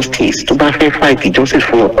fight justice tó bá fẹ́ fight justice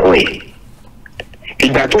fún ọkọ ẹ̀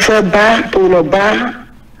ìgbà tó fẹ́ tó lọ bá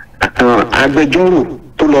agbẹjọ́rò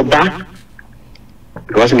tó lọ bá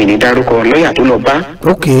because mi ní dárúkọ lọ́ọ̀yà tó lọ bá.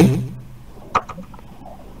 ok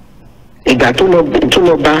ìgbà tó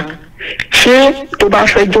lọ bá ṣé tó bá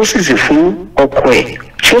fẹ́ justice fún ọkọ ẹ̀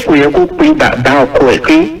ṣé kò yẹ kó pe bàbá ọkọ ẹ̀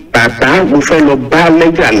pé bàbá mo fẹ́ lọ bá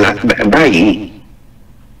lẹ́jà báyìí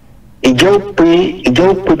ìjọ pé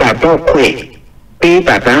bàbá ọkọ ẹ̀ pé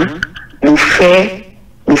bàbá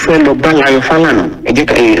mo fẹ́ lọ bá Láyọ̀ Fálànà ẹ̀jẹ̀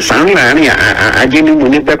ká sàn láàrin ajé nínú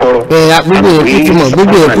ní pẹ́kọ̀rọ̀. gbogbo ẹ̀kú ti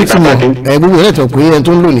mọ̀ gbogbo ẹ̀ tó pé ẹni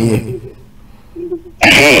tó ń lò nìyẹn.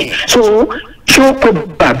 so ṣé ó pe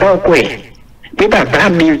bàbá ọkọ ẹ̀ pé bàbá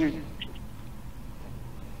mi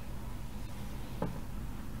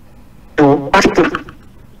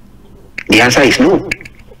the answer is no.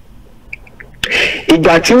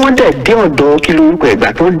 ìgbà tí wọ́n dẹ̀ dé ọ̀dọ̀ kí lórúkọ ìgbà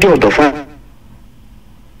tó dé ọ̀dọ̀ fún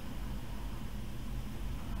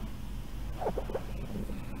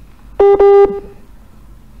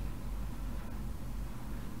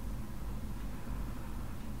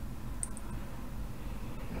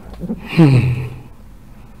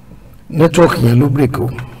network yẹn ló break o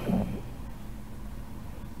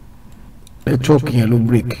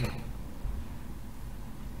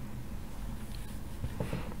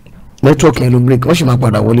network yẹn ló break wọ́n sì máa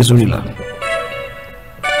padà wọlé sórí ìlà.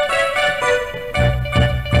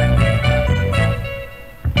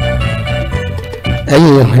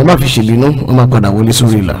 ẹ̀yin ẹ má fi ṣèbínú wọ́n máa padà wọlé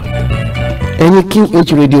sórí ìlà. ẹ̀yin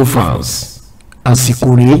QH radio fans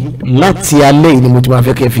àsìkò rèé láti alẹ́ yìí ni mo ti máa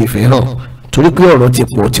fẹ́ kẹ́ fi ìfẹ́ hàn torí pé ọ̀rọ̀ ti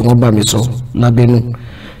pọ̀ tí wọ́n bá mi sọ lábẹ́nú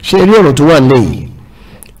ṣé rí ọ̀rọ̀ tó wà lẹ́yìn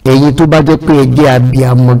ẹ̀yin tó bá jẹ́ pé ẹ jẹ́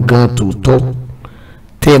abiyamọ gan tòótọ́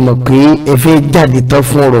tẹ́ ẹ mọ̀ pé ẹ fẹ́ jáde tán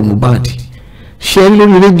fún ọ̀rọ̀ Mohbad ṣé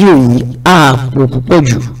lórí rédíò yìí àpò púpọ̀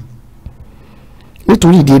jù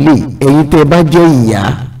nítorí ìdílé ẹ̀yin tẹ́ ẹ bá jẹ́ ìyá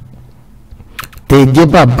tẹ́ ẹ jẹ́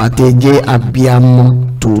bàbá tẹ́ ẹ jẹ́ abiyamọ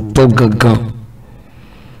tòótọ́ gangan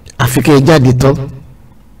àfi kẹ́ ẹ jáde tán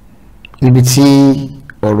níbi tí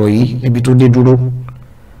ọ̀rọ̀ yìí níbi tó dé dúró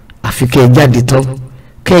àfi kẹ́ ẹ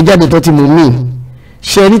jáde tán tí mo mí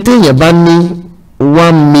ṣe rí téèyàn bá ní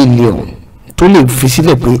 1 million tó lè fi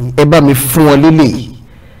sílẹ̀ pé ẹ bá mi fún wọn lélẹ̀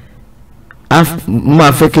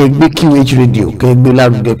máa fẹ́ kẹ́ ẹ gbé QH radio kẹ́ ẹ gbé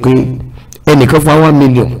lárugẹ pé ẹnìkan fún 1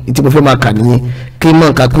 million tí mo fẹ́ máa kà nìyẹn kí n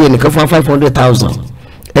máa kà pé ẹnìkan fún 500,000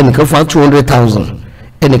 ẹnìkan fún 200,000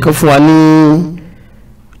 ẹnìkan fún wa ní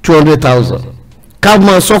 200,000 ká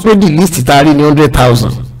máa sọ pé the list tá a rí ní 100,000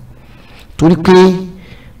 torí pé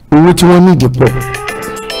owó tí wọ́n ní ìdìpọ̀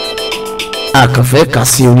àkànfẹ́ kà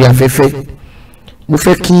sí orí afẹ́fẹ́. Mo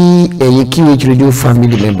fẹ́ kí ẹ̀yin QH radio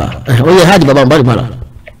family member ó yẹ hajj bàbá mbàdì mara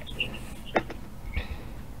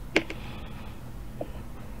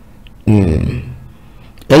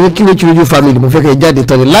ẹ̀yin QH radio family mo fẹ́ kí ẹ jáde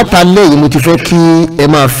tán ni látàlẹ́ yìí mo ti fẹ́ kí ẹ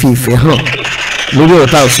máa fi ìfẹ́ hàn lórí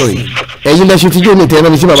ọ̀rọ̀ tá a sọ yìí ẹ̀yin lẹ́sìn tí yóò ní ìtẹ́ ẹ̀rọ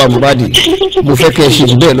mi sí bàbá Mohbad mo fẹ́ kí ẹ ṣe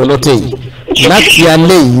bẹ́ẹ̀ lọ́lọ́tẹ̀ yìí láti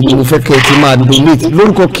alẹ́ yìí ni mo fẹ́ kí ẹ ti máa donate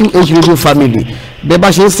lórúkọ QH radio family bẹ́ẹ̀ bá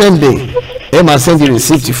ṣe ń sẹ́ndẹ̀ ẹ máa sẹ́ndì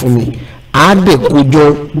receipt fún mi àádẹ́ kójọ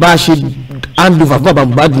bá a ṣe handover fún bàbá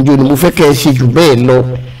Mohbad jọ ni mo fẹ́ kẹ́ ẹ ṣe jù bẹ́ẹ̀ lọ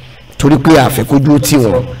torí pé àfẹ́kójú tí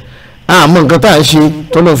wọ́n àmọ́ nǹkan tá à ń ṣe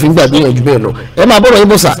tọ́lọ́ fi ń gbàgbé yẹn jù bẹ́ẹ̀ lọ ẹ máa bọ̀rọ̀ yín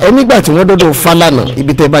bọ̀ sà ẹ nígbà tí wọ́n dọ́dọ̀ Fálànà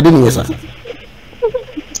ibi tẹ́ ẹ bá dé nìyẹn sà.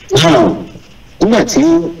 nígbà tí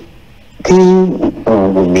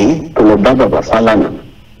Wùmí tó lọ bá bàbá Fálànà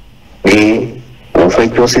pé wọ́n fẹ́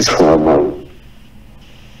justice fún ọmọ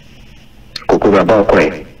kókó bàbá ọkọ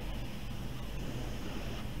ẹ̀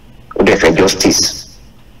ó dẹ̀ fẹ́ justice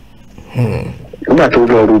nígbà tó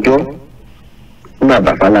lọ rojọ́ ní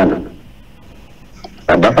bàbá Fálànà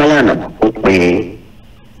ó pe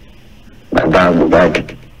bàbá Mohbad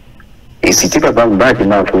èsì tí bàbá Mohbad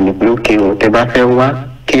máa fún ni pé ó ké o tẹ́ bá fẹ́ wá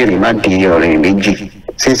kí èrè má di ọ̀rẹ́ méjì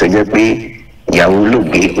sí ìsọjọ́ pé ìyàwó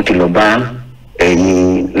olóògbé ó ti lọ bá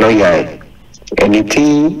ẹ̀yìn lọ́ọ̀yà ẹ̀ ẹni tí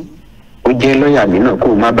ó jẹ́ lọ́ọ̀yà mi náà kó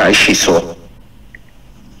má bàa ṣì sọ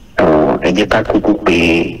ẹ jẹ́ ká kúkú pé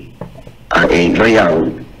lọ́ọ̀yà o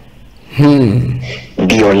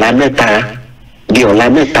di ọ̀la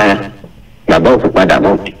mẹ́ta bàbá òkú padà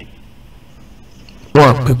mọ́.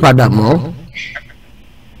 Wọ́n pè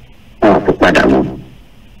padà mọ́.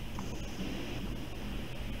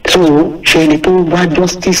 So ṣe ẹni tó wá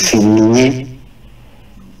justice nìyẹn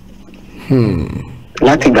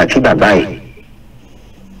láti ìgbà tí bàbá yìí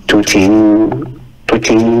tó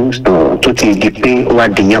ti di pé ó wá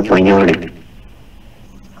di yánpọnyán rẹ̀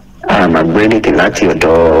àmàgbé nìkan láti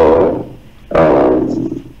ọ̀dọ̀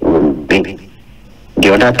òǹgbẹ the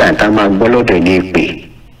other time tá a máa gbọ́ lọ́dọ̀ ní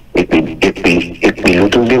èpè ló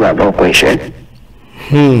tún gbé bàbá ọkọ ìṣẹ́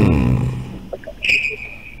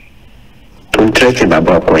tó ń tẹ́tì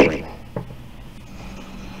bàbá ọkọ ẹ̀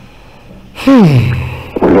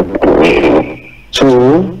so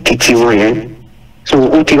títí wọn yẹn so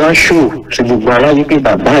ó ti wá ṣù sí gbogbo aráyé pé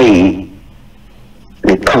bàbá yìí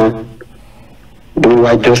nìkan ló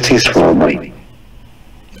wá justice fún ọmọ yìí.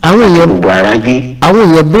 Àwọn èèyàn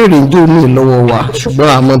béèrè ń jó ní lọ́wọ́ wa ṣùgbọ́n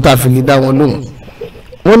àmọ́ tá a fi lè dá wọn lóhùn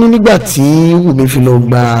wọ́n ní nígbà tí Wùmí fi lọ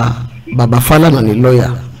gba bàbá Fálànà ní lọ́ọ̀yà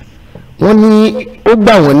wọ́n ní ó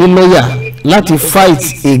gbà wọ́n ní lọ́ọ̀yà láti fight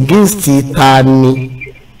against ta ni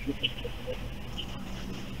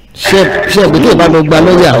ṣe ìgbésẹ̀ bá lọ gba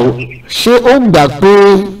lọ́ọ̀yà o ṣé ó gbà pé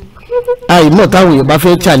àìmọ̀ táwọn èèyàn bá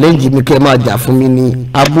fẹ́ challenge mi kẹ́ máa jà fún mi ni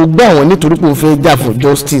àbò gbà wọ́n nítorí pé ó fẹ́ jà fún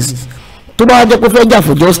justice tó bá jẹ́ pé fẹ́ jà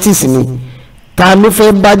fún justice ni ta ló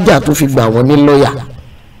fẹ́ bá jà tó fi gbà wọ́n ní lọ́ọ̀yà.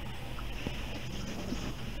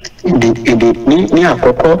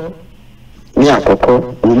 ní àkọ́kọ́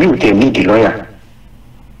Wùmí ò tẹ̀ nídìí lọ́ọ̀yà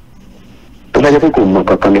tó bá jẹ́ pé kò mọ̀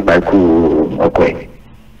kankan nípa ikú ọkọ ẹ̀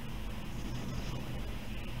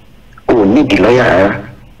ò nídìí lọ́ọ̀yà rárá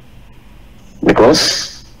because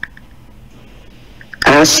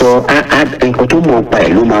a sọ nǹkan tó mọ̀ pa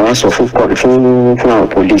ẹ̀ ló máa wá sọ fún àwọn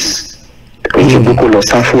police èyí pé kó lọ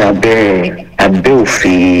sá fún abẹ́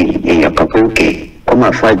òfin èèyàn kan pé òkè kó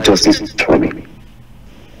máa fight justice for me.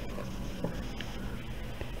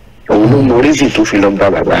 òun ló mọ oríṣi tó fi lọ gba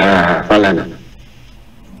bàbá Fálànà.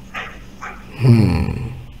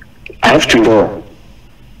 after all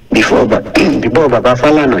before bàbá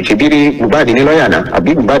Fálànà ṣe bí Mohbad ní lọ́ọ̀yà náà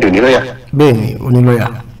àbí Mohbad ní lọ́ọ̀yà. Bẹ́ẹ̀ni onílọ́ọ̀yà.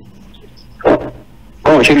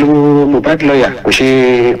 kọ́ ṣe ló Mohbad lọ́ọ̀yà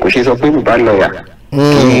kò ṣe sọ pé Mohbad lọ́ọ̀yà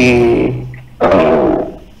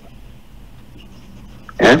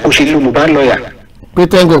kò ṣe ló Mohbad lọ́ọ̀yà. pé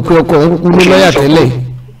tẹ́ńgọ̀ pé ọkọ òun kúkú ní lọ́ọ̀yà tẹ́lẹ̀.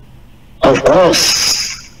 of course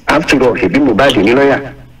after all ṣèbí Mohbad ní lọ́ọ̀yà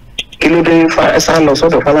kí ló dé sá lọ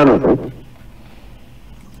sọ́dọ̀ Fálànà tó.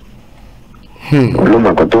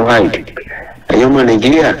 olùmọ̀kàn tó hide ẹ̀yọ́ ọmọ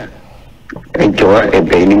Nàìjíríà ẹ jọ̀ọ́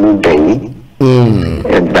ẹ̀bẹ̀ ni mo bẹ̀ yín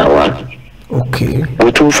ẹ gbà wá.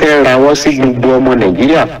 mo tún fẹ́ rawọ́ sí gbogbo ọmọ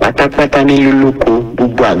Nàìjíríà pátápátá nílùú lóko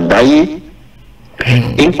gbogbo àgbáyé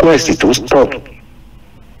inquest tó stop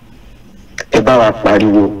ẹ bá wa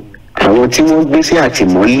pariwo àwọn tí wọ́n gbé sí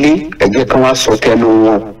àtìmọ́lé ẹ jẹ́ kí wọ́n sọ tẹnu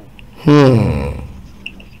wọn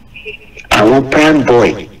àwọn prime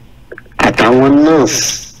boy àtàwọn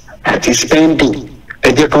nurse àti spending ẹ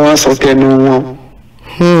jẹ́ kí wọ́n sọ tẹnu wọn.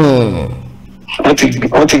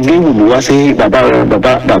 wọ́n ti gbé Wùmí wá sí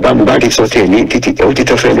bàbá Mohbad sọ tiẹ̀ ní títí ó ti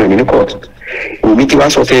tọ́ fẹ́ lọ ní court. Wùmí ti wá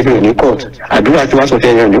sọ tẹ́ lọ ní court. Àdúrà ti wá sọ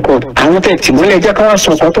tẹ́ lọ ní court. àwọn tẹ̀ tì mọ́lẹ̀ jẹ́ kí wọ́n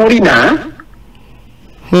sọ nǹkan tó rí náà.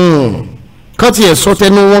 kán tiẹ̀ sọ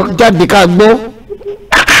tẹnu wọn jáde ká gbọ́.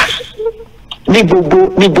 ní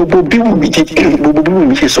gbogbo bí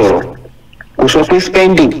Wùmí ṣe sọ̀rọ̀ kò sọ pé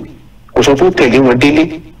spending kò sọ pé ó tẹ̀lé wọn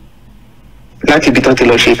délé láti ibi tán ti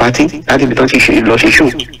lọ ṣe party láti ibi tán ti lọ ṣe show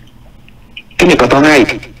kí nìkan tán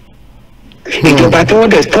hide. ìjọba tí wọ́n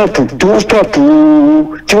dẹ̀ tí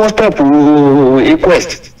wọ́n stop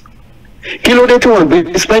inquest kí ló dé tí wọ́n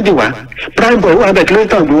gbé spending wá prime boy wà bẹ̀ kí ló dé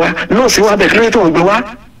tí wọ́n gbé wá nọ́ọ̀sì wà bẹ̀ kí ló dé tí wọ́n gbé wá.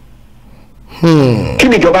 kí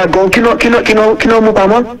ni ìjọba gan kí ló mú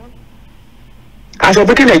pamọ́. a sọ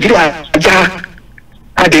pé kí Nàìjíríà já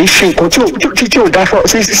a dẹ̀ ń ṣe nǹkan tí ò dá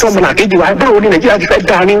sí sọ́mọlà kejì wa báwo ni Nàìjíríà ti fẹ́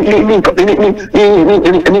dá ní bí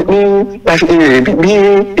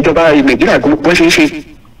ìjọba Nàìjíríà bó ṣe ń ṣe.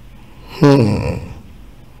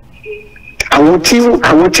 àwọn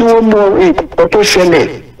tí wọ́n mọ nǹkan tó ṣẹlẹ̀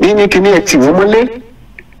ní kíní ẹ̀ tí wọ́n mọ́lé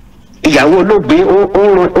ìyàwó olóògbé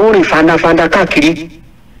ó rìn fandafanda káàkiri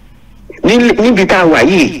níbi tá a wà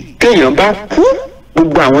yìí téèyàn bá kú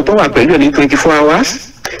gbogbo àwọn tó wà pẹ̀lú ẹ̀ ní 24 hours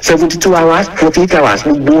 72 hours 48 hours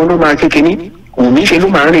gbogbo wọn ló máa kékeré Wùmí ṣe ló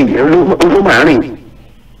máa rìn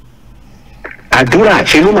àdúrà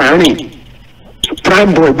ṣe ló máa rìn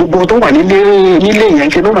prime boy gbogbo tó wà nílé yẹn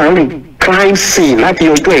ṣe ló máa rìn crime scene láti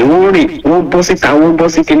ọjọ́ ẹ̀ wọ́n rìn wọ́n bọ́ síta wọ́n bọ́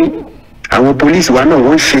sí kínní àwọn pólísì wa náà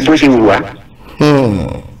wọ́n ṣe bó ṣe wù wá.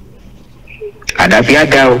 àdàbí á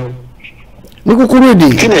dá o. ní kúkúrú èdè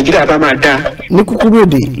tí Nàìjíríà bá máa dá. ní kúkúrú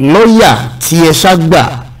èdè lọ́ọ̀yà tí ẹ ṣàgbà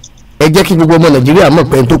ẹ jẹ́ kí gbogbo ọmọ Nàìjíríà mọ̀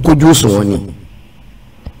pé tó kójú òṣùwọ̀n ni.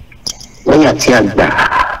 lọ́ọ̀yà tí a gbà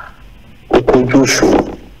ó kójú òṣùwọ̀n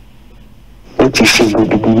ó ti ṣe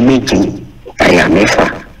gbogbo méje àyà mẹ́fà.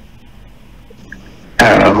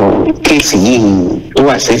 kéèsì yìí ó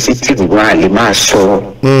wà sensitive wa lè máa sọ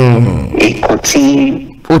nǹkan tí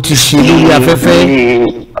ó ti ṣe lórí afẹ́fẹ́.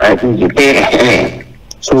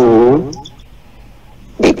 so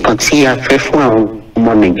nǹkan tí a fẹ́ fún àwọn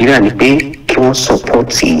ọmọ Nàìjíríà ni pé kí wọ́n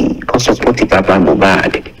sọpọ́tì bàbá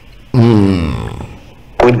Mohbad.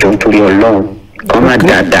 kó jọ nítorí Ọlọ́run kó má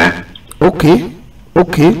dáadáa. ok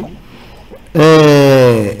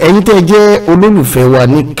ẹ̀yin tẹ́ jẹ́ olólùfẹ́ wa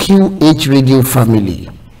ní QH Radio Family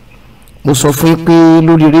mo sọ fún yín pé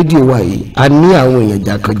lórí rédíò wa yìí a ní àwọn èèyàn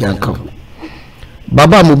jàǹkànjàǹkàn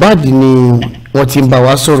bàbá Mohbad ni wọ́n ti ń bá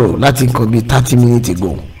wa sọ̀rọ̀ láti nǹkan bíi 30 minutes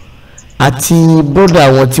ago àti bọ́dà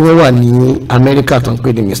àwọn tí wọ́n wà ní Amẹ́ríkà tó ń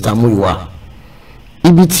pè ní Mr. Muyiwa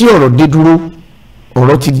ibi tí ọ̀rọ̀ dé dúró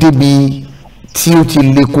ọ̀rọ̀ ti débi tí ó ti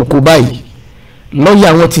le koko báyìí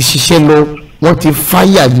lọ́ọ̀yà wọn ti ṣiṣẹ́ lọ wọ́n ti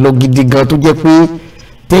fáyà lọ gidi gan tó jẹ́ pé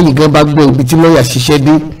tẹ́yìn gan bá gbọ́ ibi tí lọ́ọ̀yà ṣiṣẹ́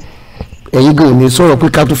dé ẹ̀yin gan ò ní sọ̀rọ̀ pé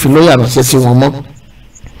ká tó fi lọ́ọ̀yà ránṣẹ́ sí wọn mọ́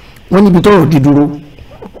wọ́n níbi tọ́rọ̀ dé dúró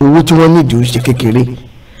owó tí wọ́n nídìí ó ṣe kékeré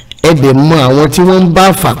ẹ̀dẹ̀ mọ àwọn tí wọ́n ń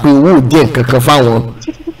bá fà pé owó ò díẹ̀ nǹkan kan fáwọn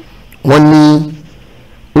wọ́n ní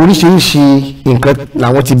oríṣiríṣi nǹkan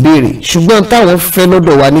làwọn ti béèrè ṣùgbọ́n táwọn fẹ́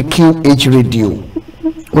lọ́dọ̀ wa ní QH Radio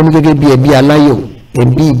wọ́n ní gẹ́gẹ́ bí ẹbí aláyọ̀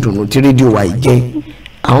ẹbí ìdùnnú tí rédíò wa yìí jẹ́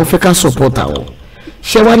àwọn fẹ́ ká support àwọn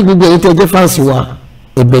ṣé wá ní gbogbo ẹ̀yin tẹ́ jẹ́ fáǹsì wa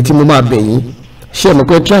ẹ̀bẹ̀ tí mo máa bẹ̀ yín ṣé ẹ mọ̀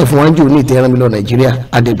pé try fún wájú ní ìtẹ́ràn mi lọ Nàìjíríà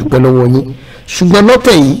adẹ̀dùpẹ́ lọ́wọ́ yín ṣùgbọ́n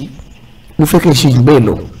lọ́tẹ̀ yìí mo fẹ́ kẹ́ ṣe jù bẹ́ẹ̀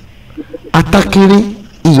lọ atákéré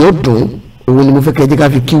ìyọ́dún òun ni mo fẹ́ kẹ́ jẹ́ ká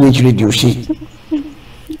fi QH Radio ṣe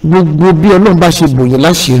gbogbo bí Ọlọ́run bá ṣe bòyìn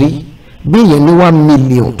láṣìírí bí èèyàn ní 1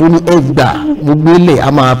 million tó ní ẹgbà gbogbo ilẹ̀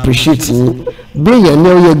a máa appreciate yín bí èèyàn ní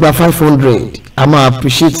ọyẹ ẹgbà 500 a máa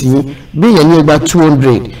appreciate yín bí èèyàn ní ẹgbà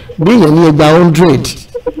 200 bí èèyàn ní ẹgbà 100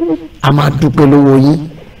 a máa dúpẹ́ lọ́wọ́ yín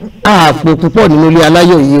àpò púpọ̀ nínú ilé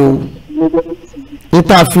aláyọ̀ yìí o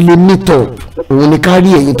níta fi lè meet up òun ni ká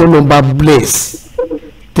rí ẹ̀yin tó lọ́n bá bless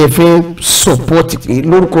tẹ fẹ́ support pé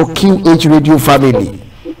lórúkọ QH Radio Family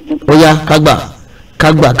ó yá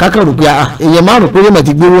kágbà kákàrò pé èèyàn márùn pé yẹn mà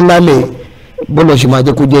ti gbówó lálẹ́ bọ́lọ̀ ṣe máa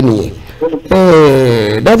jẹ́ kó jẹ́ nìyẹn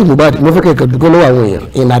dáàbò Mohbad mo fẹ́ kẹ́kẹ́ dúpẹ́ lọ́wọ́ àwọn èèyàn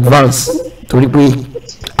in advance torí pé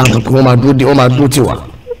àmọ̀ pé wọ́n máa dúró tì wá.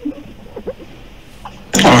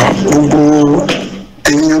 gbogbo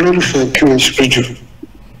ẹ̀yin olólùfẹ́ QH Radio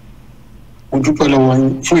mo dúpẹ́ lọ́wọ́ yín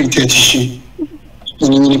fún ìdí ẹ̀ ti ṣe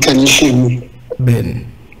yìnyín ká ní ṣe mú. bẹ́ẹ̀ni.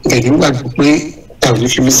 bẹ́ẹ̀ni ó gbàgbọ́ pé ẹ ò ní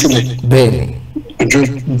fi mí sílẹ̀. bẹ́ẹ̀ni. ojú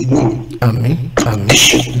ìgbìmọ̀ náà. àmín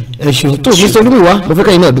ẹ ṣeun tó Mr. Olúmiwá mo fẹ́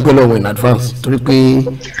kẹ́yìn náà dúpẹ́ lọ́wọ́ in advance torí pé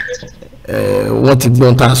wọ́n ti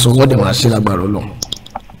gbọ́n tá a sọ wọ́n dẹ̀ máa ṣe lágbára Ọlọ́run.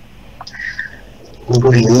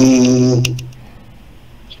 ní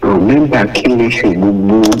òmìnira kí lè ṣe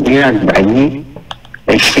gbogbo ní àgbáyé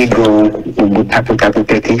ẹ ṣe gan gbogbo takuntakun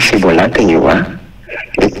tẹ́ ti ń ṣe bọ̀ látẹ̀yìnwá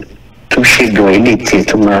tó ṣe gan ilé tiẹ̀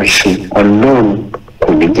tó máa ṣe ọlọ́run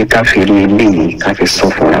kò ní jẹ́ ká fi rí eléyìí ká fi sọ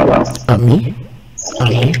fúnra wa. àmín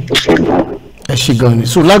àmín ẹ ṣe gan ni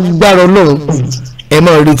so lágbára ọlọ́run ẹ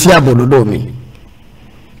máa retí àbọ̀ lọ́dọ̀ mi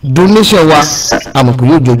donation wa àmọ̀ kò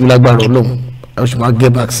yóò jọjú lágbára ọlọ́run ẹ ṣe máa get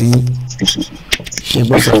back sí ṣe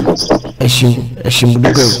gbọ́ sọ ẹ ṣe mo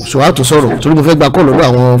dúpẹ́ o so a tó sọ̀rọ̀ torí mo fẹ́ gba kọ́ lọ́dọ̀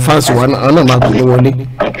àwọn fáǹsì wa náà máa pè ní wọlé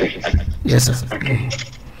yes sir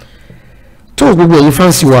tó gbogbo ẹ̀yin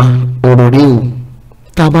fáǹsì wa ọ̀rọ̀ rí o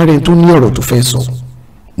tá a bá rẹ̀ tó ní ọ̀rọ̀ tó fẹ́ sọ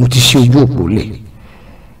mo ti ṣe ojú òpó lẹ̀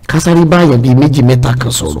kásáré báyàn bíi méjì mẹ́ta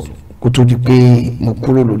kan sọ̀rọ̀ kó tó di pé mo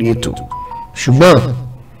kúrò lórí ètò ṣùgbọ́n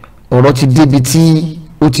ọ̀rọ̀ ti débi tí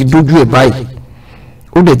ó ti dójú ẹ̀ báyìí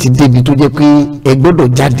ó dẹ̀ ti débi tó jẹ́ pé ẹ gbọ́dọ̀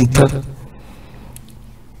jáde tán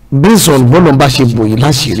based on bọ́ọ̀lù bá ṣe bòyí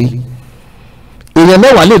láṣìírí èèyàn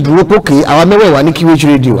mẹ́wàá lè dúró pókè àwa mẹ́wàá ní QH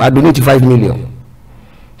radio a donate 5 million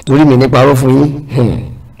torí mi nípa ọ̀rọ̀ fún yín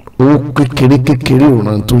owó kékeré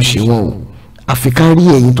òràn tó ṣe wọ́n o àfi ká rí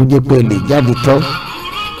ẹ̀yin tó jẹ́ pé ẹ lè jáde tán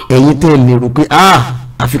ẹ̀yin tẹ́ ẹ lè rò pé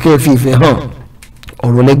àfi ká ẹ fi ìfẹ́ hàn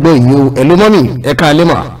ọ̀rọ̀ lẹ́gbẹ́ yìí o ẹ ló mọ́ mi ẹ ká lé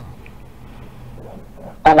mà.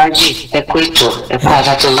 Alájì ẹ kú ètò ẹ kú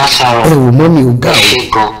àdájọ látàrọ. ẹ wò mọ́ mi ò ga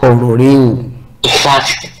o ọ̀rọ̀ rẹ o.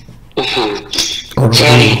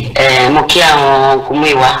 Jerry mo kí àwọn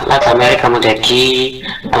Muyiwa láti Amẹ́ríkà mo dẹ̀ kí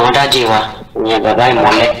àwọn dájì wa ìyẹn bàbá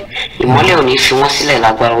ìmọ́lẹ̀ ò ní fi wọ́n sílẹ̀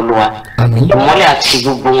lágbára Olúwa ìmọ́lẹ̀ àti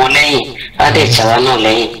gbogbo wọn lẹ́yìn ládẹ̀ ìtàwá náà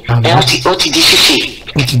lẹ́yìn ó ti di fífi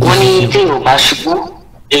wọ́n ní téèyàn bá ṣubú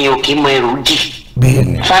èèyàn kì í mọ ẹrù dì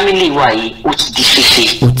fámìlì wa yìí ó ti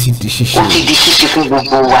di ṣíṣe fún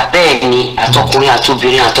gbogbo wa bẹ́ẹ̀ ni àtọkùnrin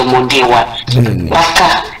àtobìnrin àtọmọdé wa wákà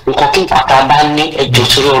nǹkan kí nǹkan tá a bá ní ẹjọ́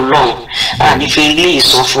sórí Ọlọ́run àní fi ilé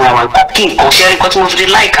ìsan fúnra wa kí nǹkan ṣẹ́rí kan tí mo fi dé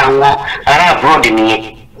láìka àwọn ará abroad nìyẹn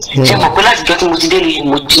ṣé mo pé láti jọ́ tí mo ti dé rí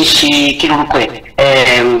mo ti ṣe kí lórúkọ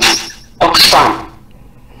Oxfam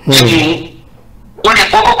wọ́n lè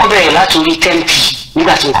kọ́kọ́ bẹ̀rẹ̀ láti orí 10p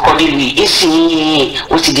nígbà tí mo kọ́kọ́ dé rí èsì yìnyín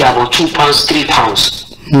ó ti di about £2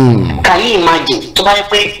 £3. Can you imagine tó bá yẹ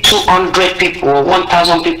pé 200 people or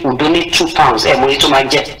 1,000 people donate £2 ẹ̀ mo ní tó máa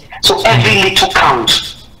jẹ́ so every little count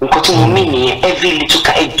nǹkan tí mo mí nìyẹn every little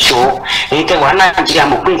count ẹ jọ̀ọ́ ẹ̀yin tẹ́ wà Nàìjíríà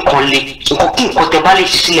mọ̀ pé nǹkan le nǹkan kí nǹkan tẹ́ bá lè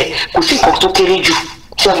fi sílẹ̀ kò sí nǹkan tó kéré jù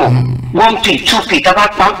sẹ́wọ̀n 1p 2p tá bá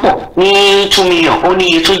papọ̀ ní 2 million ó ní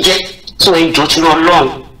iye tó jẹ́ so ẹ jọ̀ọ́ tí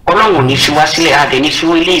Ọlọ́run ò ní fi wá sílẹ̀ àdé ní fi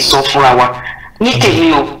ilé ìsan fúnra wa ní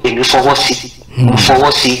tèmi o èmi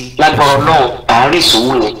fọwọ́ sí lágbára Ọlọ́run àárín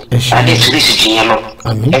ìṣòwò yẹn adé tí lè sì jù yẹn lọ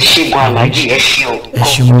ẹ ṣe gan aláàjì ẹ ṣe o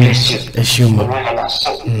ẹ ṣe mọ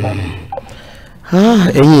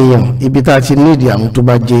ẹ̀yin èèyàn ibi tá a ti nídìí àwọn tó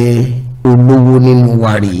bá jẹ́ olówó nínú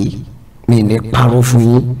wa rèé mi ní parọ́ fún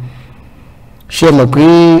yín ṣé mọ̀ pé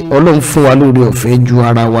Ọlọ́run fún wa lórí ọ̀fẹ́ ju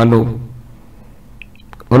ara wa lọ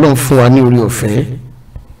Ọlọ́run fún wa ní orí ọ̀fẹ́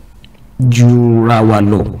ju ra wa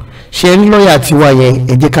lọ ṣe ń lọ́ọ̀yà tiwa yẹn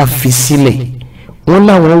ẹ jẹ́ ká fi sílẹ̀ wọ́n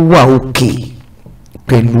láwọn wà òkè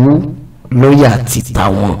pẹ̀lú lọ́ọ̀yà ti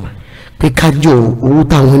tàwọn pé kájọ owó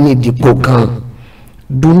táwọn ní ìdìpọ̀ gan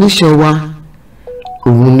donation wa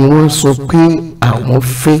òun ni wọ́n sọ pé àwọn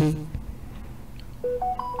fẹ́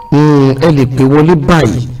ẹ lè pè wọlé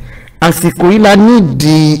báyìí àsìkò yìí la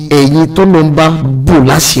nídìí ẹ̀yin tó ló ń bá bò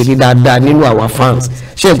láṣìírí dáadáa nínú àwa fans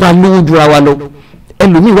ṣe é bá lówó jura wa lọ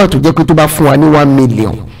ẹlòmíì wà tó jẹ́ pé tó bá fún wa ní 1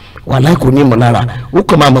 million wàláì kò ní ìmọ̀lára ó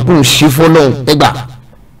kàn máa mọ̀ pé òun ṣe fọ́lọ́hún ẹgbà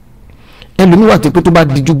ẹlòmíì wà tó pé tó bá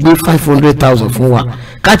dijú gbé 500,000 fún wa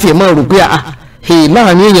káàtì ẹ̀ máa rò pé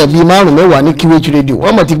láàrin èèyàn bíi 5 mẹ́wàá ní QH radio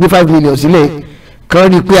wọ́n mọ̀ ti gbé 5 million sílẹ̀ kan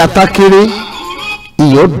rí i pé atákéré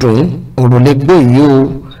iyọ̀ dùn ọ̀rọ̀ lẹ́gbẹ́ yìí o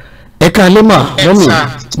ẹ̀ka lẹ́mà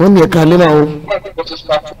mọ́mí ẹ̀ka lẹ́mà o.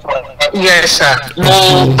 Yes sir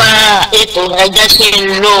mo bá ètò ẹjẹ́ sí i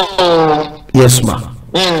lò ó. Yes ma.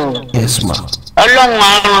 Yes ma. Ọlọ́run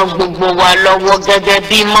á ràn gbogbo wa lọ́wọ́ gẹ́gẹ́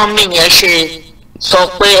bí mọ́mí yẹn ṣe sọ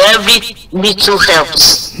pé every little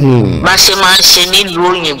helps bá ṣe máa ń ṣe nílùú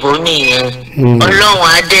òyìnbó nìyẹn Ọlọ́run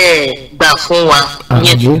á dẹ̀ gbà fún wa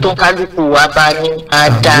yẹn tó kálukú wa bá ní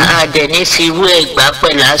àdẹ̀ ní fi irú ẹ̀ gbà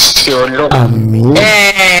pẹ̀lú àṣẹ Ọlọ́run.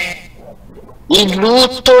 Ìlú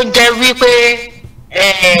tó jẹ́ wípé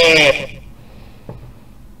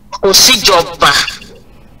kò síjọba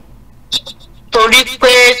torí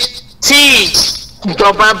pé tí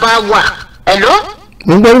ìjọba bá wà hello.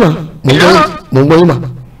 mo ń gbọ́ yín mà.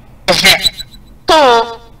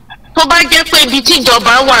 tó bá jẹ́ pé ibi tí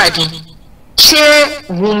ìjọba wà ní ṣé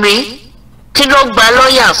Wùmí kí ló gba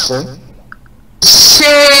lọ́ọ̀yà fún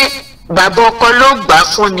ṣé bàbá ọkọ ló gbà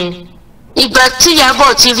fún ni. Ìgbà tí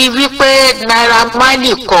Ìyábọ̀ ti rí wípé Naira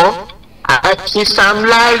Marley kọ́ àti Sam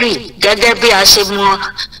Larry gẹ́gẹ́ bí a ṣe mọ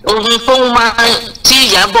ohun tó tí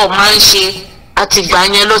Ìyábọ̀ máa ń ṣe àtìgbà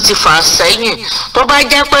yẹn ló ti fà sẹ́yìn. Tó bá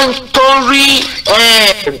jẹ́ pé tó rí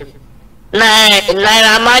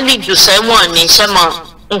Naira Marley jù sẹ́wọ̀n ní sẹ́mọ̀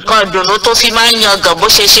nǹkan ìdùnnú tó fi máa ń yan gàn bó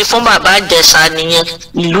ṣe ṣe fún bàbá Ìjẹ̀ṣà nìyẹn,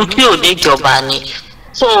 ìlú tí ò ní jọba ni.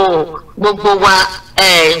 So gbogbo wa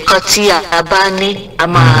nǹkan tí a bá ní a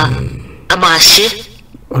máa ṣe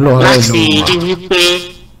láti rí wípé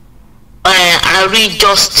a rí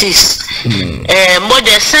justice. Mo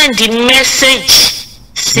dẹ̀ send message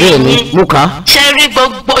sí yín ṣe rí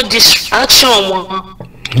gbogbo distraction wọn.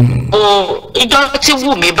 Ìjọ tí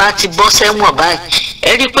Wùmí bá ti bọ́ sẹ́wọ̀n báyìí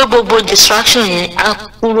ẹ rí pé gbogbo distraction yẹn á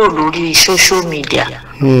kúrò lórí social media.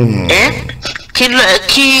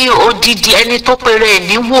 Kí odidi ẹni tó péré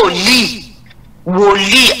ní wòlíì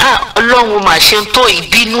Ọlọ́run mà ṣe ń tó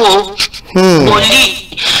ìbínú o. Wòlíì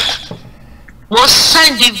mo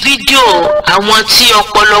sẹ́ndì fídíò àwọn tí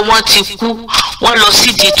ọpọlọ wọn ti kú wọ́n lọ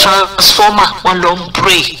sí di transformer wọ́n lọ ń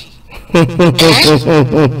pray.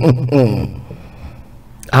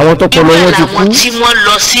 Àwọn tó pọlọ wọn ti kú. Àwọn tí wọ́n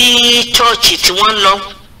lọ sí chọ́ọ̀chì tí wọ́n lọ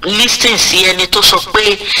listen sí ẹni tó sọ pé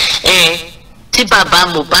tí bàbá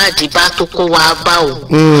Mohbad bá tó kó wa bá o.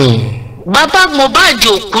 Bàbá Mohbad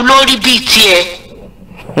ò kú lórí bíi tiẹ̀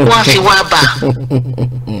wọ́n fi wá bá.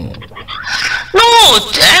 No,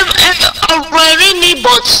 ọ̀rọ̀ ẹ̀rí ni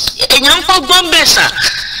but èèyàn ń kọ́gbọ́n bẹ̀ sà.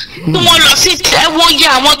 Tí wọ́n lọ sí ẹ̀wọ̀n yẹ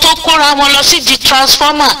àwọn tó kóra wọn lọ sí di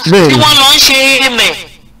transformer tí wọ́n lọ ń ṣe ẹ̀mẹ̀.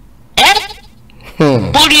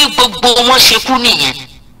 Borí gbogbo wọn ṣe kú nìyẹn.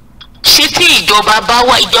 Ṣé tí ìjọba bá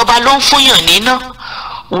wà ìjọba ló ń fúnyàn níná?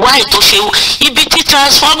 Wáì tó ṣe ibi tí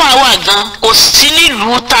transformer wà gan kò sí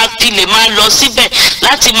nílùú tá a ti lè máa lọ síbẹ̀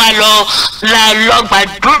láti máa lọ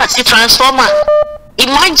gbàdúrà sí transformer.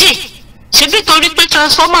 Imagine ṣebí torí pé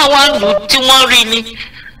transformer wà lù tí wọ́n rí ni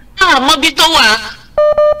àmọ́ bí tó wà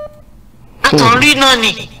àtọ̀rí náà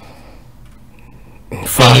ni.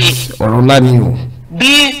 Ọ̀rọ̀ ńlá ni o.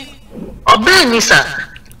 Bí ọbẹ̀ ni sà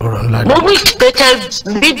mo wí pé kẹ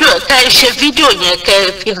ṣe fídíò yẹn kẹ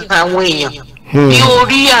fi hàn àwọn èèyàn bí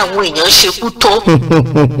orí àwọn èèyàn ṣe kú tó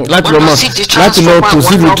láti lọ tò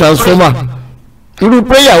sí di transformer. Irú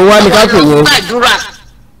prayer wa ni ká pè yẹn. Gbàdúrà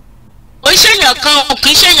oníṣèyàn kan kì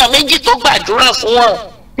í ṣèyàn méjì tó gbàdúrà fún wọn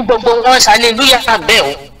tí gbogbo wọn ṣàlélúyà bẹ́ẹ̀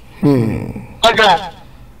o. Ọ̀dọ̀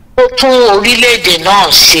ó tún orílẹ̀-èdè náà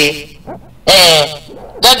ṣe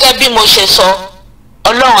gẹ́gẹ́ bí mo ṣe sọ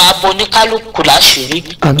Ọlọ́run á bo oníkálukú láṣìírí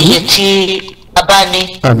iye tí a bá ní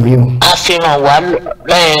àfihàn wá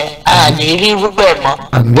àní rí rúbẹ̀ mọ́.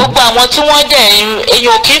 Gbogbo àwọn tí wọ́n dẹ̀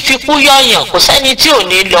èèyàn kì í fi kú yọ̀yàn kò sẹ́ni tí ò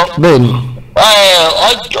ní lọ.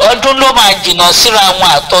 Ọdún ló máa jìnnà síra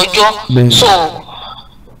wọn àtọjọ́ so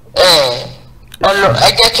ẹ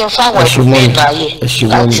jẹ́ kí n fáwọn ẹlòmíín láàyè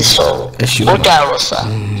láti sọ̀rọ̀ ó dàrọ̀ sá.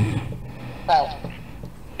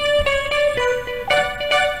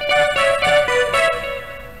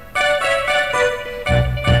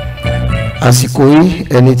 Àsìkò yìí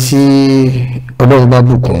ẹni tí Ọlọ́run bá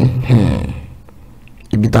bùkún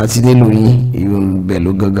ibi tá a ti nílò yín ìròyìn bẹ̀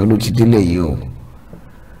ló gangan ló ti délẹ̀ yìí o.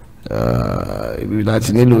 Ibi tá a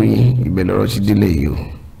ti nílò yín ibẹ̀ lọ́rọ̀ ti délẹ̀ yìí o.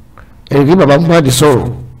 Ẹ̀rì kí bàbá Mohbad sọ̀rọ̀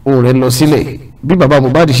ohùn rẹ̀ lọ sílẹ̀ bí bàbá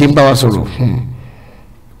Mohbad ṣe ń bá wa sọ̀rọ̀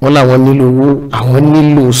wọ́n láwọn nílò owó àwọn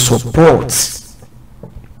nílò support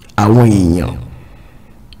àwọn èèyàn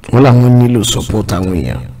wọ́n láwọn nílò support àwọn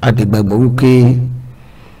èèyàn àdìgbàgbọ́ wípé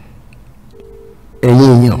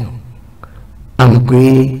ẹ̀yin èèyàn àmọ́ pé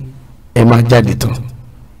ẹ máa jáde tán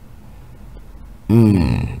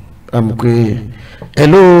àmọ́ pé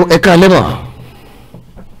hello ẹ káalẹ́ mà.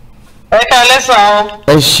 Ẹ káalẹ́ sà o.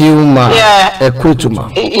 Ẹ ṣeun mà ẹ kú ìtumọ̀.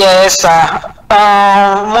 Yes sà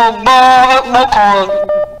mo kàn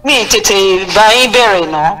mi tètè bá yín bẹ̀rẹ̀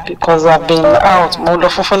náà because I've been out mo lọ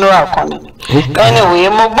fún funeral kan ni. Anyway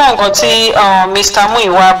mo gbọ́ nǹkan tí Mr.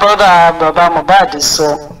 Muyiwa brother baba Mohbad sọ.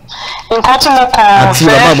 Nǹkan tí mo kàn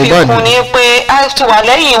fẹ́ fi kún ni pé a ti wà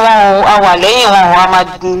lẹ́yìn wọn o a wà lẹ́yìn wọn o a máa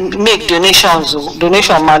make donations o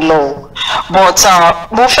donation máa lọ o but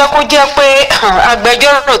mo fẹ́ kó jẹ́ pé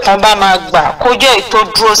agbẹjọ́rò tán bá máa gbà kó jẹ́ ètò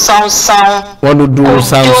dúró sáúnsáún. Wọ́n ló dúró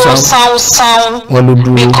sáúnsáún. Wọ́n ló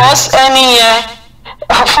dúró. Because ẹni yẹn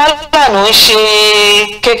Fálànà ń ṣe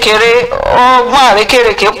kékeré ọgbọ́n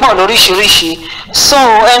àrékèrèké pọ̀ lóríṣiríṣi so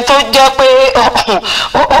ẹni tó jẹ́ pé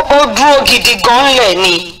ó dúró gidi gan lẹ̀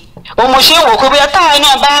ni mo ṣe wò kó bí táwọn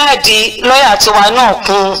náà bá di lọ́ọ̀yà tiwa náà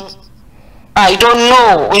kún I don't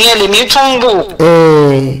know ìyẹn lèmi tún wò.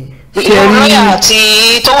 lọ́yà tí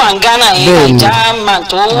tó wà ní Ghana yẹn German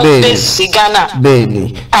tó bèsì sí Ghana.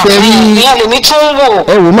 bẹ́ẹ̀ni ṣe rí ìyá lèmi tó wò.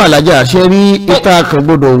 ẹ wò má lájà ṣe rí ìta kan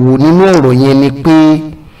gbọ́dọ̀ wò nínú ọ̀rọ̀ yẹn ni pé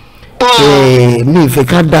mi ìfẹ́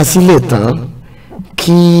ká dá sílẹ̀ tán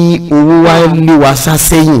kí owó wa lé wa sá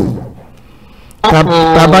sẹ́yìn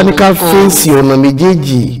tàbá ní ká fèsì ọ̀nà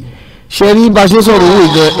méjèèjì ṣe rí bá ṣe sọ̀rọ̀ owó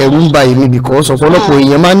ìgan ẹ̀rù ń ba èmi bìkọ́ ọ̀pọ̀lọpọ̀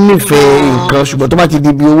èèyàn máa ń nífẹ̀ẹ́ nǹkan ṣùgbọ́n tó bá ti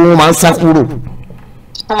di bí owó wọn máa ń sá kúrò.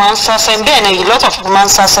 wọ́n máa ń sá sẹ́yìn bẹ́ẹ̀ ni lot of people máa ń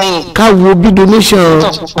sá sẹ́yìn. ká wo bí donation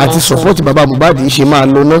àti support bàbá Mohbad ṣe máa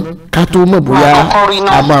lọ ná ká tó mọ̀ bóyá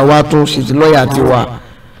a máa wá tó ṣe ti lọ́ọ̀yà tiwa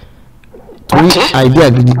torí àìdíà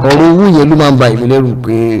gidi ọ̀rọ̀ owó yẹn ló máa ń ba èmi lẹ́rù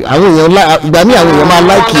pé àwọn èèyàn ìgbà míì àwọn èèyàn máa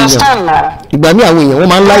láìkì èèyàn ìgbà míì àwọn èèyàn wọ́n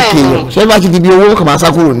máa ń láìkì èèyàn ṣé bá ti di bí owó wọn kàn máa sá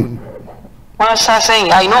kúrò ni. wọ́n sá sẹ́yìn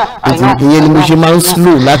I know. ìyẹn ni mo ṣe máa ń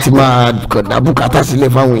slow láti máa kọ̀dà bùkátà sílẹ̀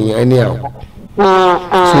fáwọn èèyàn ẹni àwọn.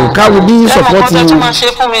 so káwo bí support ẹ máa ṣe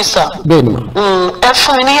fún mi sir. bẹ́ẹ̀ ni ma. ẹ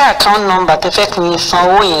fún mi ní account number tẹ́ fẹ́ kí n san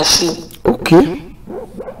owó yẹn sí. ok.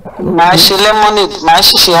 màá ṣe lemonade màá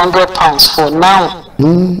sì ṣe £100 for now.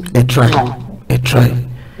 ẹ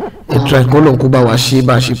try kọ́ lóun kó bá wa ṣe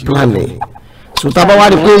bá a ṣe plan ẹ̀ so tá a bá wá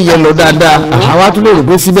rí pé ìyẹn lọ dáadáa àwa tún lè rò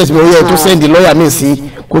pé síbẹ̀síbẹ̀ ó yẹ tó sẹ́ndì lọ́ọ̀yà míì sí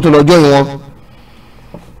kó tó lọ́jọ́ ìwọ̀n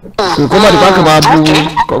kó má dìbò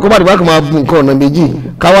àkàn máa bu nǹkan ọ̀nà méjì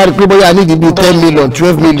ká wá rí pé bóyá nídìí bíi 10 million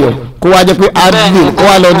 12 million kó wá jẹ́ pé adley kó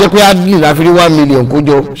wá lọ jẹ́ pé adley la fi rí 1 million kó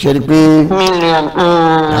jọ ṣe rí pé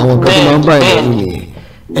àwọn nǹkan tó máa ń bá ìlú nìyẹn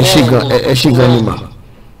ẹ ṣe gan ni mà.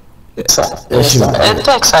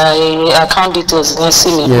 text account details ní sí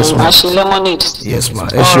mi màá ṣe lemonade. yes ma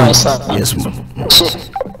ẹ ṣe yes ma.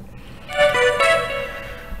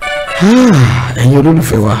 ẹ̀yin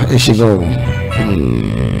olólùfẹ́ wa ẹ ṣe gan o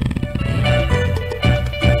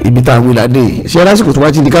ibi tá a wí ládé ṣé lásìkò tó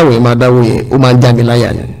bá ti di káwọn yẹn máa dáwọ́ yẹn ó máa ń já mi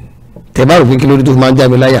láyà ni tẹ́ bá rò pé kí ló dé tó fi máa ń já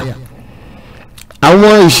mi láyà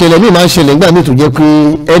àwọn ìṣẹ̀lẹ̀ míì máa ń ṣẹlẹ̀ nígbà míì tó jẹ́ pé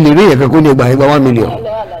ẹ lè rí ẹ̀kan kó ní ẹgbàá 1 million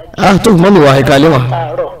tó mọ́ mi wà ẹ̀ka lẹ́wà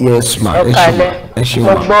yes ma ẹ ṣe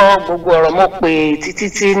mo gbọ́ gbogbo ọ̀rọ̀ mo pè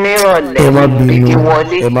títí nírọ̀lẹ́ ìdí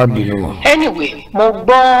wọlé ẹ má bínú wọn. anyway mo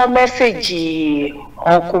gbọ́ mẹ́sẹ̀gì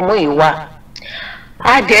ọkùnrin Muyiwa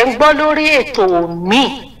a dẹ̀ ń gbọ́ lórí ètò mi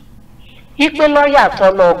wípé lọ́ọ̀yà tó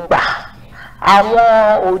lọ gbà àwọn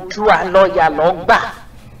Oòduà lọ́ọ̀yà lọ gbà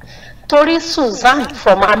torí Susan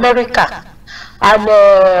from America and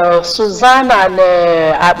Susan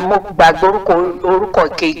and mo gbàgbé orúkọ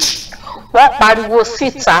kejì wọ́n pariwo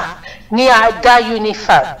síta ní Ada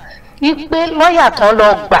Unifa wípé lọ́ọ̀yà tó lọ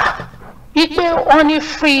gbà wípé wọ́n ní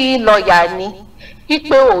free lọ́ọ̀yà ni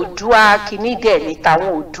wípé Oòduà kìíní dẹ̀ ní tàwọn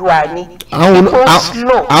Oòduà ni.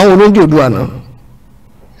 àwọn olóńjẹ Oòduà náà.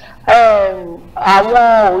 àwọn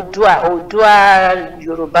Oòduà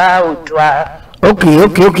Yorùbá Oòduà.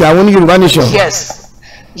 ok àwọn ní Yorùbá nation.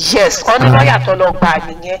 yes wọ́n ní lọ́ọ̀yà tó lọ gbà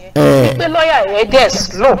nìyẹn wípé lọ́ọ̀yà yẹn dẹ̀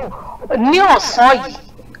slow ní ọ̀sán yìí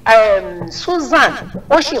Susan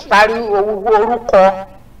ó sì parí orúkọ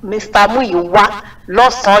Mr. Muyiwa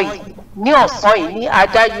lọ́sàn-án yìí ní ọ̀sán yìí ní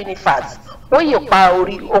Ada Universe ó yìí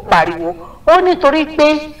ó pariwo ó nítorí pé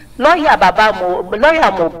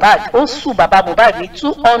lọ́ọ̀yà Mohbad ó sù bàbá Mohbad ní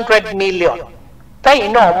 200 million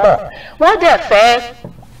tẹ́yìn náà mọ̀ wọ́n dẹ̀ fẹ́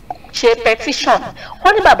ṣe petition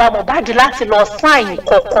wọ́n ní bàbá Mohbad láti lọ sign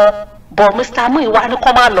kankan but Mr. Muyiwa ní kó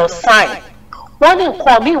má lọ sign wọ́n ní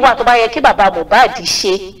nǹkan míì wà tó bá yẹ kí bàbá Mohbad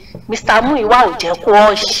ṣe Mr. Muyiwa ò jẹ́ kó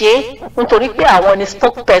ọ ṣe nítorí pé àwọn ni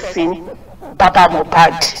spokesperson bàbá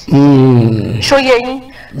Mohbad. ṣóyè yín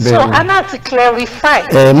so a náà ti clarify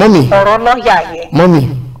ọ̀rọ̀ lọ́ọ̀yà yẹn. mọ́mì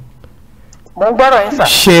mo ń gbọ́rọ̀ yín sà.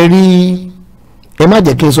 ṣe rí ẹ má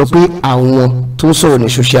jẹ́ kí n sọ pé àwọn tó ń sọ̀rọ̀ ní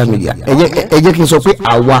social media ẹ jẹ́ kí n sọ pé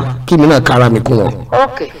àwa kí mi náà kára mi kún wọn.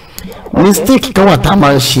 mistake kan wà tá a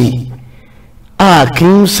máa ń ṣe a kì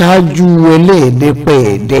í ṣáájú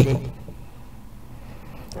ẹlẹ́ẹ̀dẹ́pẹ̀ẹ́dẹ́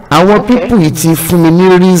àwọn pípù yìí ti fún mi ní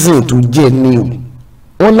reason tó jẹ́ ní o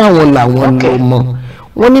wọ́n láwọn làwọn lọ mọ́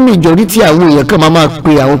wọ́n ní majority àwọn èèyàn kan máa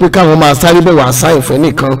pe àwọn pé káwọn máa sáré bẹ̀ wá sáyìn fẹ́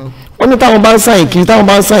nìkan wọ́n ní táwọn bá ń sáyìn kiri táwọn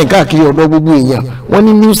bá ń sáyìn káàkiri ọ̀dọ̀ gbogbo èèyàn wọ́n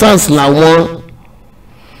ní nuisance làwọn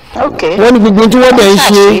wọ́n ní gbogbo tí wọ́n bẹ̀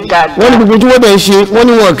ń ṣe wọ́n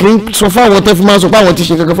ní wọn kì í sọ fáwọn tó fi máa sọ pé àwọn ti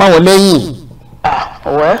ṣe kankan fáwọn lẹ́yìn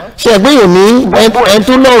ṣe ẹgbẹ́yìn ní ẹni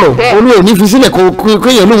tó lọ́rọ̀ olóò ní fi sílẹ̀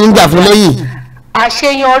kéèyàn lóun ń jà fún lẹ́yìn.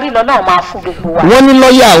 àṣeyọrí lọ́nà máa fún gbogbo wa. wọ́n ní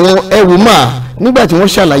lọ́ọ̀yà àwọn ẹrù máa nígbà tí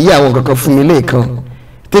wọ́n ṣàlàyé àwọn kankan fún mi lẹ́ẹ̀kan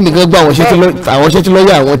tẹ́nìkan gbọ́ àwọn iṣẹ́ tí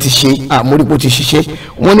lọ́ọ̀yà àwọn ti ṣe àmórípò ti ṣiṣẹ́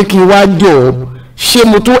wọ́n ní kí n wá jọ ṣé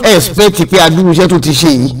mo tó expect pé adúrú iṣẹ́ tó ti ṣe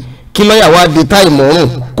yìí kí kí lọ́ọ̀yà wá di táìmù ọ̀run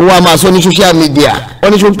kó wá máa sọ ní social media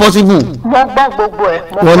wọ́n ní ṣó possible. mo gbọ́ gbogbo ẹ̀.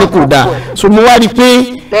 wọ́n ní kò dáa so mo wá rí i pé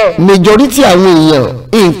majority àwọn èèyàn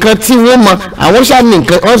nǹkan tí wọ́n mọ àwọn ṣàní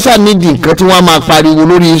nǹkan wọ́n ṣàníìdì nǹkan tí wọ́n máa pariwo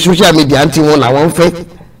lórí social media tí wọ́n làwọn ń fẹ́.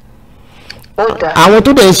 àwọn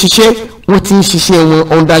tó dẹ̀ ń ṣiṣẹ́ wọ́n ti ń ṣiṣẹ́ wọn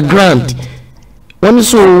underground wọ́n ní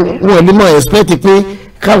so wọ́n lè mọ̀ expect pé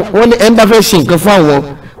wọ́n ní ẹni bá fẹ́ ṣe nǹkan fún àwọn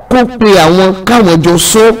kó pe àwọn káwọn jọ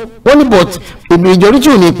sọ wọ́n ní but majority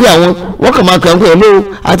ò ní pé àwọn wọ́n kàn máa kàn pé hello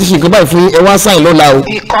àti ṣe nǹkan báyìí fún ẹ wá sáìn lọ́la o.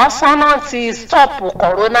 because wọ́n ti stop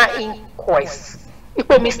corona inquest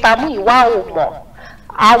ipe Mr. Muyiwa ò mọ̀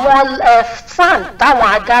àwọn fan táwọn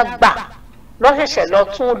ajá gbà lọ́sẹ̀ṣẹ̀ lọ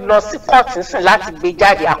tún lọ sí kóòtù nísìn láti gbé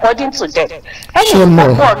jáde according to them. ẹ̀yìn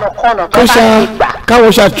ìfọ̀kọ̀ ọ̀nà kọ̀nà tó bá ti gbà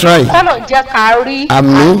káwọn ṣá try. kọ́nà jẹ́ ká rí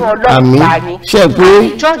àmì ṣe pé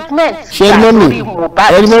ṣe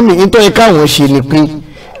mọ́mì nítorí káwọn ṣe ni pé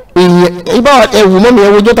ibà ẹ̀wù mọ́mì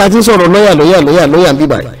ẹ̀wùjọ́ ta ti ń sọ̀rọ̀ lọ́yà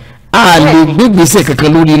bíbà a lè gbégbèsè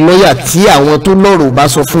kankan lórí lọ́yà tí àwọn tó lọ́rọ̀ bá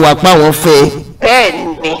sọ fún wa páwọn fẹ́.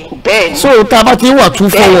 bẹ́ẹ̀ni. so tá a bá ti wà tún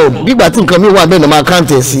fọwọ́ bígbà tí nǹkan mi wà bẹ́ẹ̀ ni máa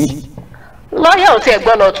káǹtẹ̀ sí. lọ́yà ò tiẹ̀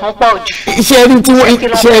gbọ́dọ̀ tún pọ̀ jù. iṣẹ́ rí tí wọ́n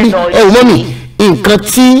iṣẹ́ rí ẹ̀wù mọ́mì nǹkan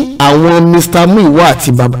tí àwọn Mr. Muyiwa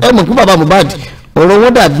àti bàbá ẹ mọ̀ pé bàbá Mohbad ọ̀rọ̀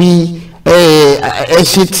wọn dàbí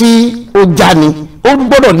ẹṣin tí ó já ni ó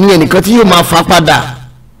gbọ́dọ̀ ní ẹnìkan tí yóò máa fà padà.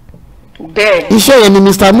 iṣẹ́ yẹn ni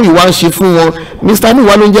Mr. Muyiwa ń ṣe fún wọn Mr.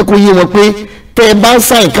 Muyiwa ló ń jẹ́ kó yé wọn pé tẹ́ ẹ bá ń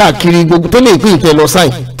sáìn káàkiri gbogbo tó lè pín ìtẹ́ lọ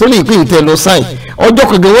sáìn tó lè pín ìtẹ́ lọ sáìn ọjọ́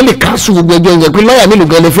kan gan wọ́n lè káṣù gbogbo ẹjọ́ yẹn pé lọ́ọ̀yà mélòó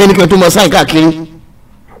gan lè fẹ́ nìkan tó máa sáìn káàkiri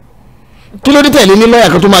kí ló dé tẹ̀lé ní lọ́ọ̀yà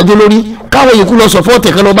kan tó máa jó lórí káwọn yòókù lọ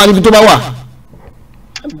sọ̀pọ̀tì kan lọ bá níbi tó bá wà.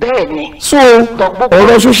 bẹ́ẹ̀ni. so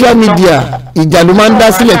ọ̀rọ̀ social media ìjà ló máa ń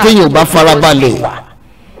dá sílẹ̀ téèyàn ò bá farabalẹ̀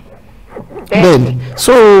bẹ́ẹ̀ni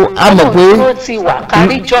so a mọ̀ pé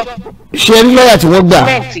ṣe rí lọ́ọ̀yà tí wọ́n gbà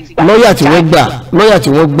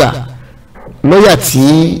lọ́ọ̀yà tí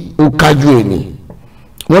ó kájú ẹ̀ ni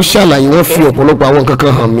wọ́n ṣàlàyé wọ́n fi ọ̀pọ̀lọpọ̀ àwọn nǹkan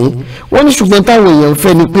kan hàn mí wọ́n ní ṣùgbọ́n táwọn èèyàn ń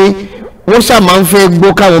fẹ́ ni pé wọ́n ṣáà máa ń fẹ́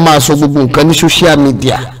gbọ́ káwọn máa sọ gbogbo nǹkan ní social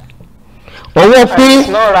media ọwọ́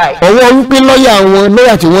wípé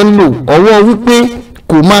lọ́ọ̀yà tí wọ́n ń lò ọwọ́ wípé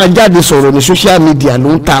kò máa jáde sọ̀rọ̀ ní social media ló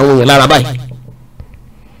ń ta àwọn èèyàn lára báyìí.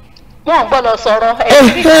 wọ́n gbọ́dọ̀ sọ̀rọ̀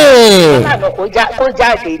Fálànà kó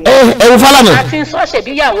jáde ní. ẹ̀rù Fálànà. àti sọ́ọ̀ṣẹ̀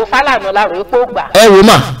bí ìyàwó Fálànà láàrú epo gbà. ẹ̀rù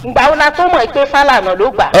mà. ìgbà wo la tó mọ̀ pé Fálànà ló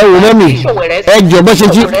gbà. ẹ̀rù mọ́mì ẹ̀jọ̀ bọ́ ṣe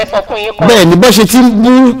ti bẹ́ẹ̀ ni bọ́ ṣe ti ń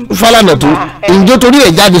bú Fálànà tó ǹjọ́ torí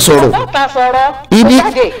ẹ̀ jáde sọ̀rọ̀. ibi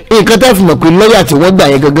nǹkan tẹ́ fi mọ̀ pé lọ́ọ̀yà tí wọ́n gbà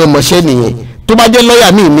yẹn gangan mọ̀ṣẹ́ nìyẹn tó bá jẹ́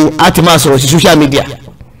lọ́ọ̀yà míì ni a ti máa sọ̀rọ̀ sí social media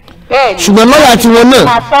ṣùgbọ́n lọ́ọ̀yà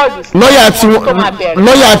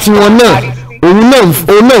tiwọn náà òun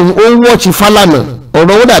náà ó ń wọ́ọ̀tì Fálànà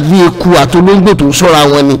ọ̀rọ̀ ó dàbí eku àtolóńgbò tó ń ṣọ́ra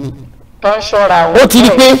wọn ni ó ti rí i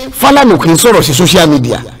pé Fálànà kì í sọ̀rọ̀ sí social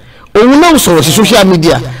media òun náà sọ̀rọ̀ sí social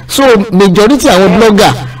media so majority àwọn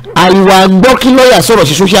blogger àìwà gbọ́ kí lọ́ọ̀yà sọ̀rọ̀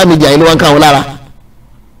sí social media yìí ló wá ń ká wọn lára.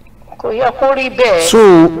 kò yẹ kó rí bẹ́ẹ̀ so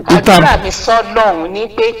àdúrà mi sọ lọ́hùn ní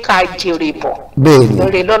pé ká jèrè bọ̀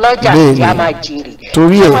èrè lọ́lọ́jà tí a máa jèrè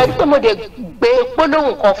torí ẹ̀ wọ́n pé mo lè gbé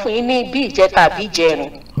gbólóhùn kan fún yín ní bí ìjẹta àbí ìjẹrin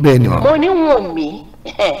mo ní Wùnmí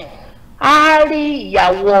á rí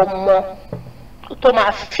ìyàwó ọmọ tó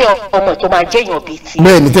máa fẹ́ ọmọ tó máa jẹ́yàn bíi ti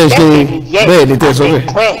bẹ́ẹ̀ni tẹ́ sọ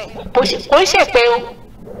bẹ́ẹ̀ kò ń ṣe pé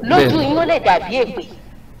lójú yín ó lè dàbí èpè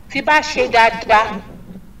tí bá ṣe dáadáa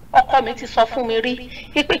ọkọ mi ti sọ fún mi rí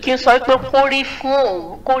pé kí n sọ pé kó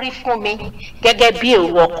rí fún mi gẹ́gẹ́ bí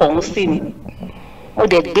èrò ọkọ òun sí ni mo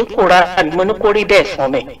dẹ̀ gbé kóra mo ní kó rí bẹ́ẹ̀ fún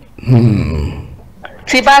mi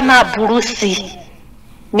tí bá máa burú sí i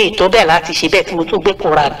mi tó bẹ́ẹ̀ láti ṣe bẹ́ẹ̀ tí mo tún gbé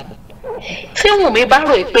kóra ni tí Wùnmí bá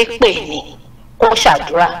rò pé pè ní kó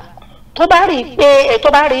ṣàdúrà tó bá rí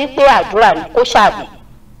i pé àdúrà ni kó ṣàmì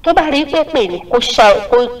tó bá rí i pé pè ní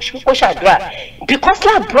kó ṣàdúrà because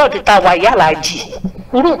labroad ta wà yálà jì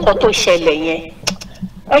irú nǹkan tó ṣẹlẹ̀ yẹn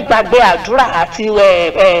ẹ gbàgbé àdúrà àti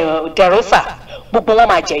dẹ̀rọ́sà gbogbo wọn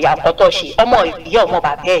máa jẹ̀yà nǹkan tó ṣe ọmọ ìyá ọmọ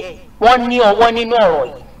bàbá ẹ̀ wọ́n ní ọwọ́ nínú ọ̀rọ̀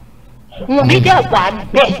yìí Wùnmí dẹ̀ wà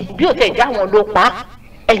bẹ́ẹ̀ bí ó tẹ̀ já wọn ló pa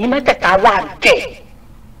ẹ̀yin mẹ́tẹ̀ẹ̀ta wà bẹ́ẹ̀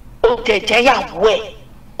ó tẹ̀ jẹ́yàwó ẹ̀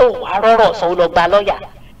ó wà rọ́rọ̀ sọ ó lọ gba lọ́ọ̀yà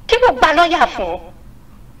kí ló gba lọ́ọ̀yà fún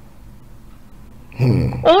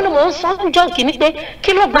òun ni mò ń sọ ọjọ́ kìíní pé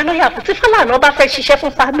kí ló gba lọ́ọ̀yà fún tí Fálànà bá fẹ́ ṣiṣẹ́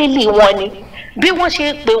fún fámìlì wọn ni bí wọ́n ṣe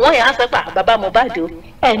pé wọ́n yà á sọ pé bàbá Mohbad o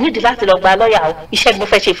ẹ nídìí láti lọ gba lọ́ọ̀yà o iṣẹ́ ni mo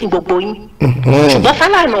fẹ́ ṣe fún gbogbo yín ṣùgbọ́n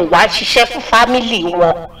Fálànà wàá ṣiṣẹ́ fún fámìlì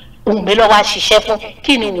wọn Wùnmí ló wá ṣiṣẹ́ fún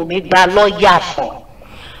kí ni Wùnmí gba lọ́ọ̀yà fún.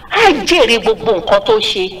 á jèrè gbogbo nǹkan tó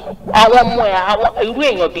ṣe. Àwọn ọmọ ẹ̀ àwọn irú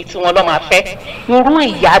èèyàn bíi tiwọn ló máa fẹ́, irú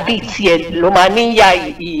ìyá bíi tiẹ̀ ló máa ní ìyá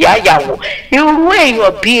ìyàwó, irú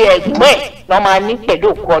èèyàn bíi ẹ̀gbọ́n ẹ̀ ló máa ní pẹ̀lú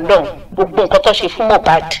òkú Ọlọ́run gbogbo nǹkan tó ṣe fún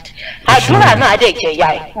Mohbad. Àdúrà náà á dẹ̀ jẹ ìyá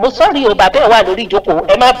ẹ̀. Mo sọ́rí o bàbá ẹ̀ wà lórí ìjókòó,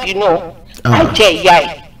 ẹ má bínú o, á jẹ ìyá ẹ̀.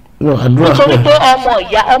 Nítorí pé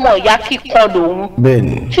ọmọ ìyá kíkan lòun,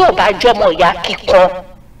 tí ò bá jẹ́ ọmọ ìyá kíkan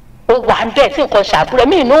ó wà ń bẹ̀ tí nǹkan ṣàbúrò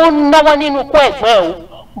mí ní ó náwó nínú kó ẹ̀gbọ́n ẹ̀ o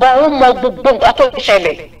bọ́ ó mọ gbogbo nǹkan tó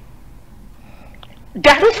ṣẹlẹ̀.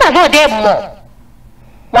 Dàrúsà náà dẹ̀ mọ̀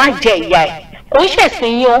wọ́n á jẹ ìyá ẹ̀. Kò ń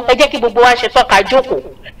ṣẹ̀sìn yín o, ẹ jẹ́ kí gbogbo wa ṣe tọ́ka jókòó.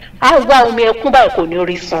 Á wá omi ẹkún báyìí kò ní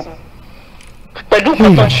rí sun pẹ̀lú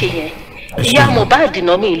nǹkan tó ń ṣe yẹn. Ìyá Mohbad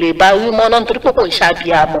náà mi lè bá wí mọ́ náà nítorí pé kò ń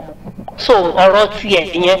ṣàbíamọ́. So ọ̀rọ̀ tiẹ̀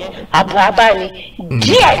ìyẹn àbọ̀ abáni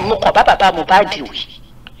díẹ̀ mo kàn bá bàbá Mohbad wí.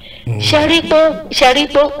 Ṣe rí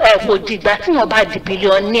pé kò dìgbà tí wọ́n bá di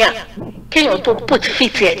bílíọ̀nìà kéèyàn tó put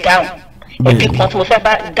fit ẹ̀ down. Ẹbí kan tí mo fẹ́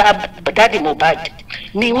bá dáàdì Mohbad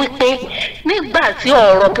ni wípé nígbà tí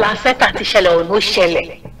ọ̀rọ̀ placenta ti ṣẹlẹ̀ ọ̀nà ó ṣẹlẹ̀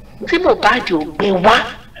tí Mohbad ò gbé wá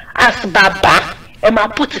as bàbá ẹ máa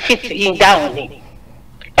put fit yín down ni.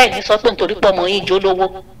 Ẹni sọ pé nítorí pé ọmọ yín jó lówó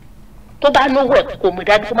tó bá lówó ẹ̀ kò mú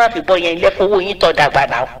dájú kó má fi bọ́ yẹn ilé fowó yín tọ́ dàgbà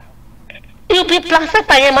náà. Ibi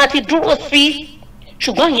placenta yẹn máa ti dúró sí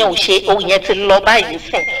ṣùgbọ́n ìyẹn ò ṣe òun yẹn ti lọ báyìí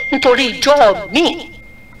sìn nítorí ìjọ míì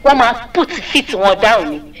wọ́n máa put fit wọn down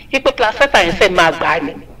ni wípé placenta yẹn fẹ́ máa gbà á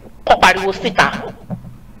ni kọ́ pariwo síta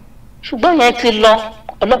ṣùgbọ́n yẹn ti lọ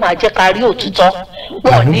Ọlọ́run á jẹ́ ká rí òtítọ́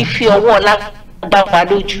wọn ò ní fi ọwọ́ ọlá gbá wa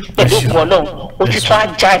lójú pẹ̀lú òkú Ọlọ́run òtítọ́ á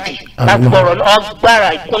jáde lágbọ̀rọ̀ ọgbàrà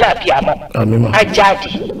ìkúnlẹ̀ àbíàmọ́ á jáde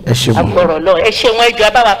lágbọ̀rọ̀ lọ ẹ ṣe wọn ẹjọ́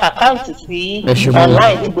abáwa àkáǹtì sí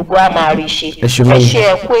online tí gbogbo wa máa rí ṣe ẹ ṣe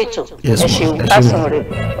ẹ kú ètò ẹ ṣe òkúta rẹ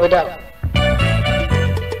ó dà.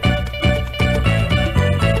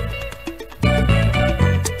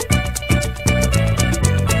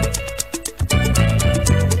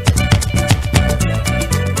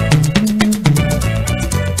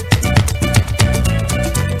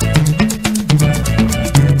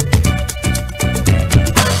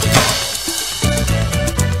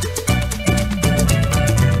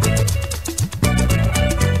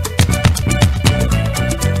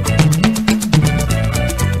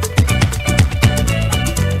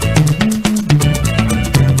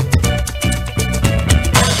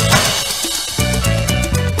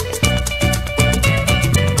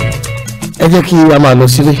 ẹ jẹ́ kí a máa lọ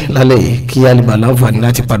sílé lálẹ́ yìí kí a lè bá láǹfààní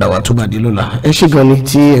láti padà wá tó bá dé lọ́la. Ẹ ṣé gan ni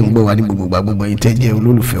tí ẹ̀ ń gbọ́ wa ní gbogbo gbogbo yìí tẹ́ jẹ́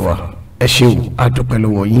olólùfẹ́ wa. Ẹ ṣeun a dúpẹ́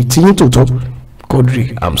lọ́wọ́ yín tí yín tòótọ́ Quadri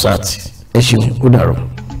Hamzat. Ẹ ṣeun ó dàrú.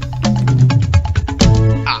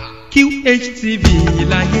 QHTV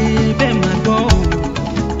láyé bẹ́ẹ̀ máa gbọ́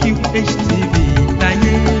QHTV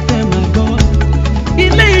láyé bẹ́ẹ̀ máa gbọ́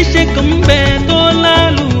ilé iṣẹ́ kan ń bẹ tó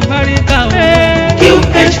lálùbáríkà o.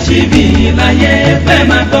 QHTV láyé bẹ́ẹ̀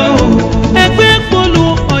máa gbọ́ o. Ẹgbẹ́ polu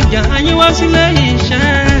ọjà ayé wá sílé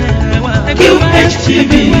iṣẹ́ wa.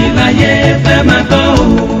 QHTV láyé bẹ́ẹ̀ máa gbọ́ o.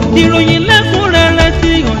 Ìròyìn lẹ́kùnrẹ́rẹ́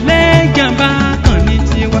tí ọ̀lẹ́ jàmbá kan ní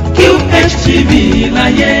tiwa. QHTV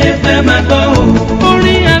láyé bẹ́ẹ̀ máa gbọ́ o.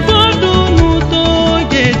 Orin agbódùnmù tó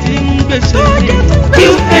yẹ ti ń gbèsè.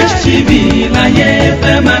 QHTV láyé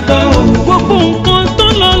fẹ́ máa gbọ́ o. Gbogbo nǹkan tó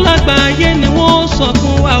lọ lágbàáyé ni wọ́n sọ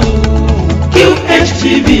fún wa o.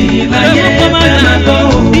 QHTV láyé fẹ́ máa gbọ́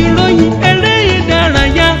o. Ìròyìn eré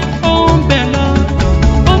ìdárayá ó ń bẹ lọ.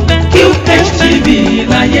 QHTV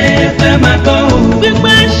láyé fẹ́ máa gbọ́ o.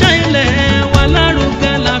 Gbígbé ṣẹlẹ̀ wà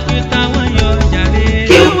lárugẹ la fi táwọn yọ jàre.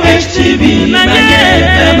 QHTV láyé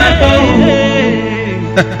fẹ́ máa gbọ́ o.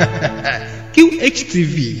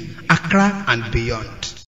 QHTV, Accra and beyond.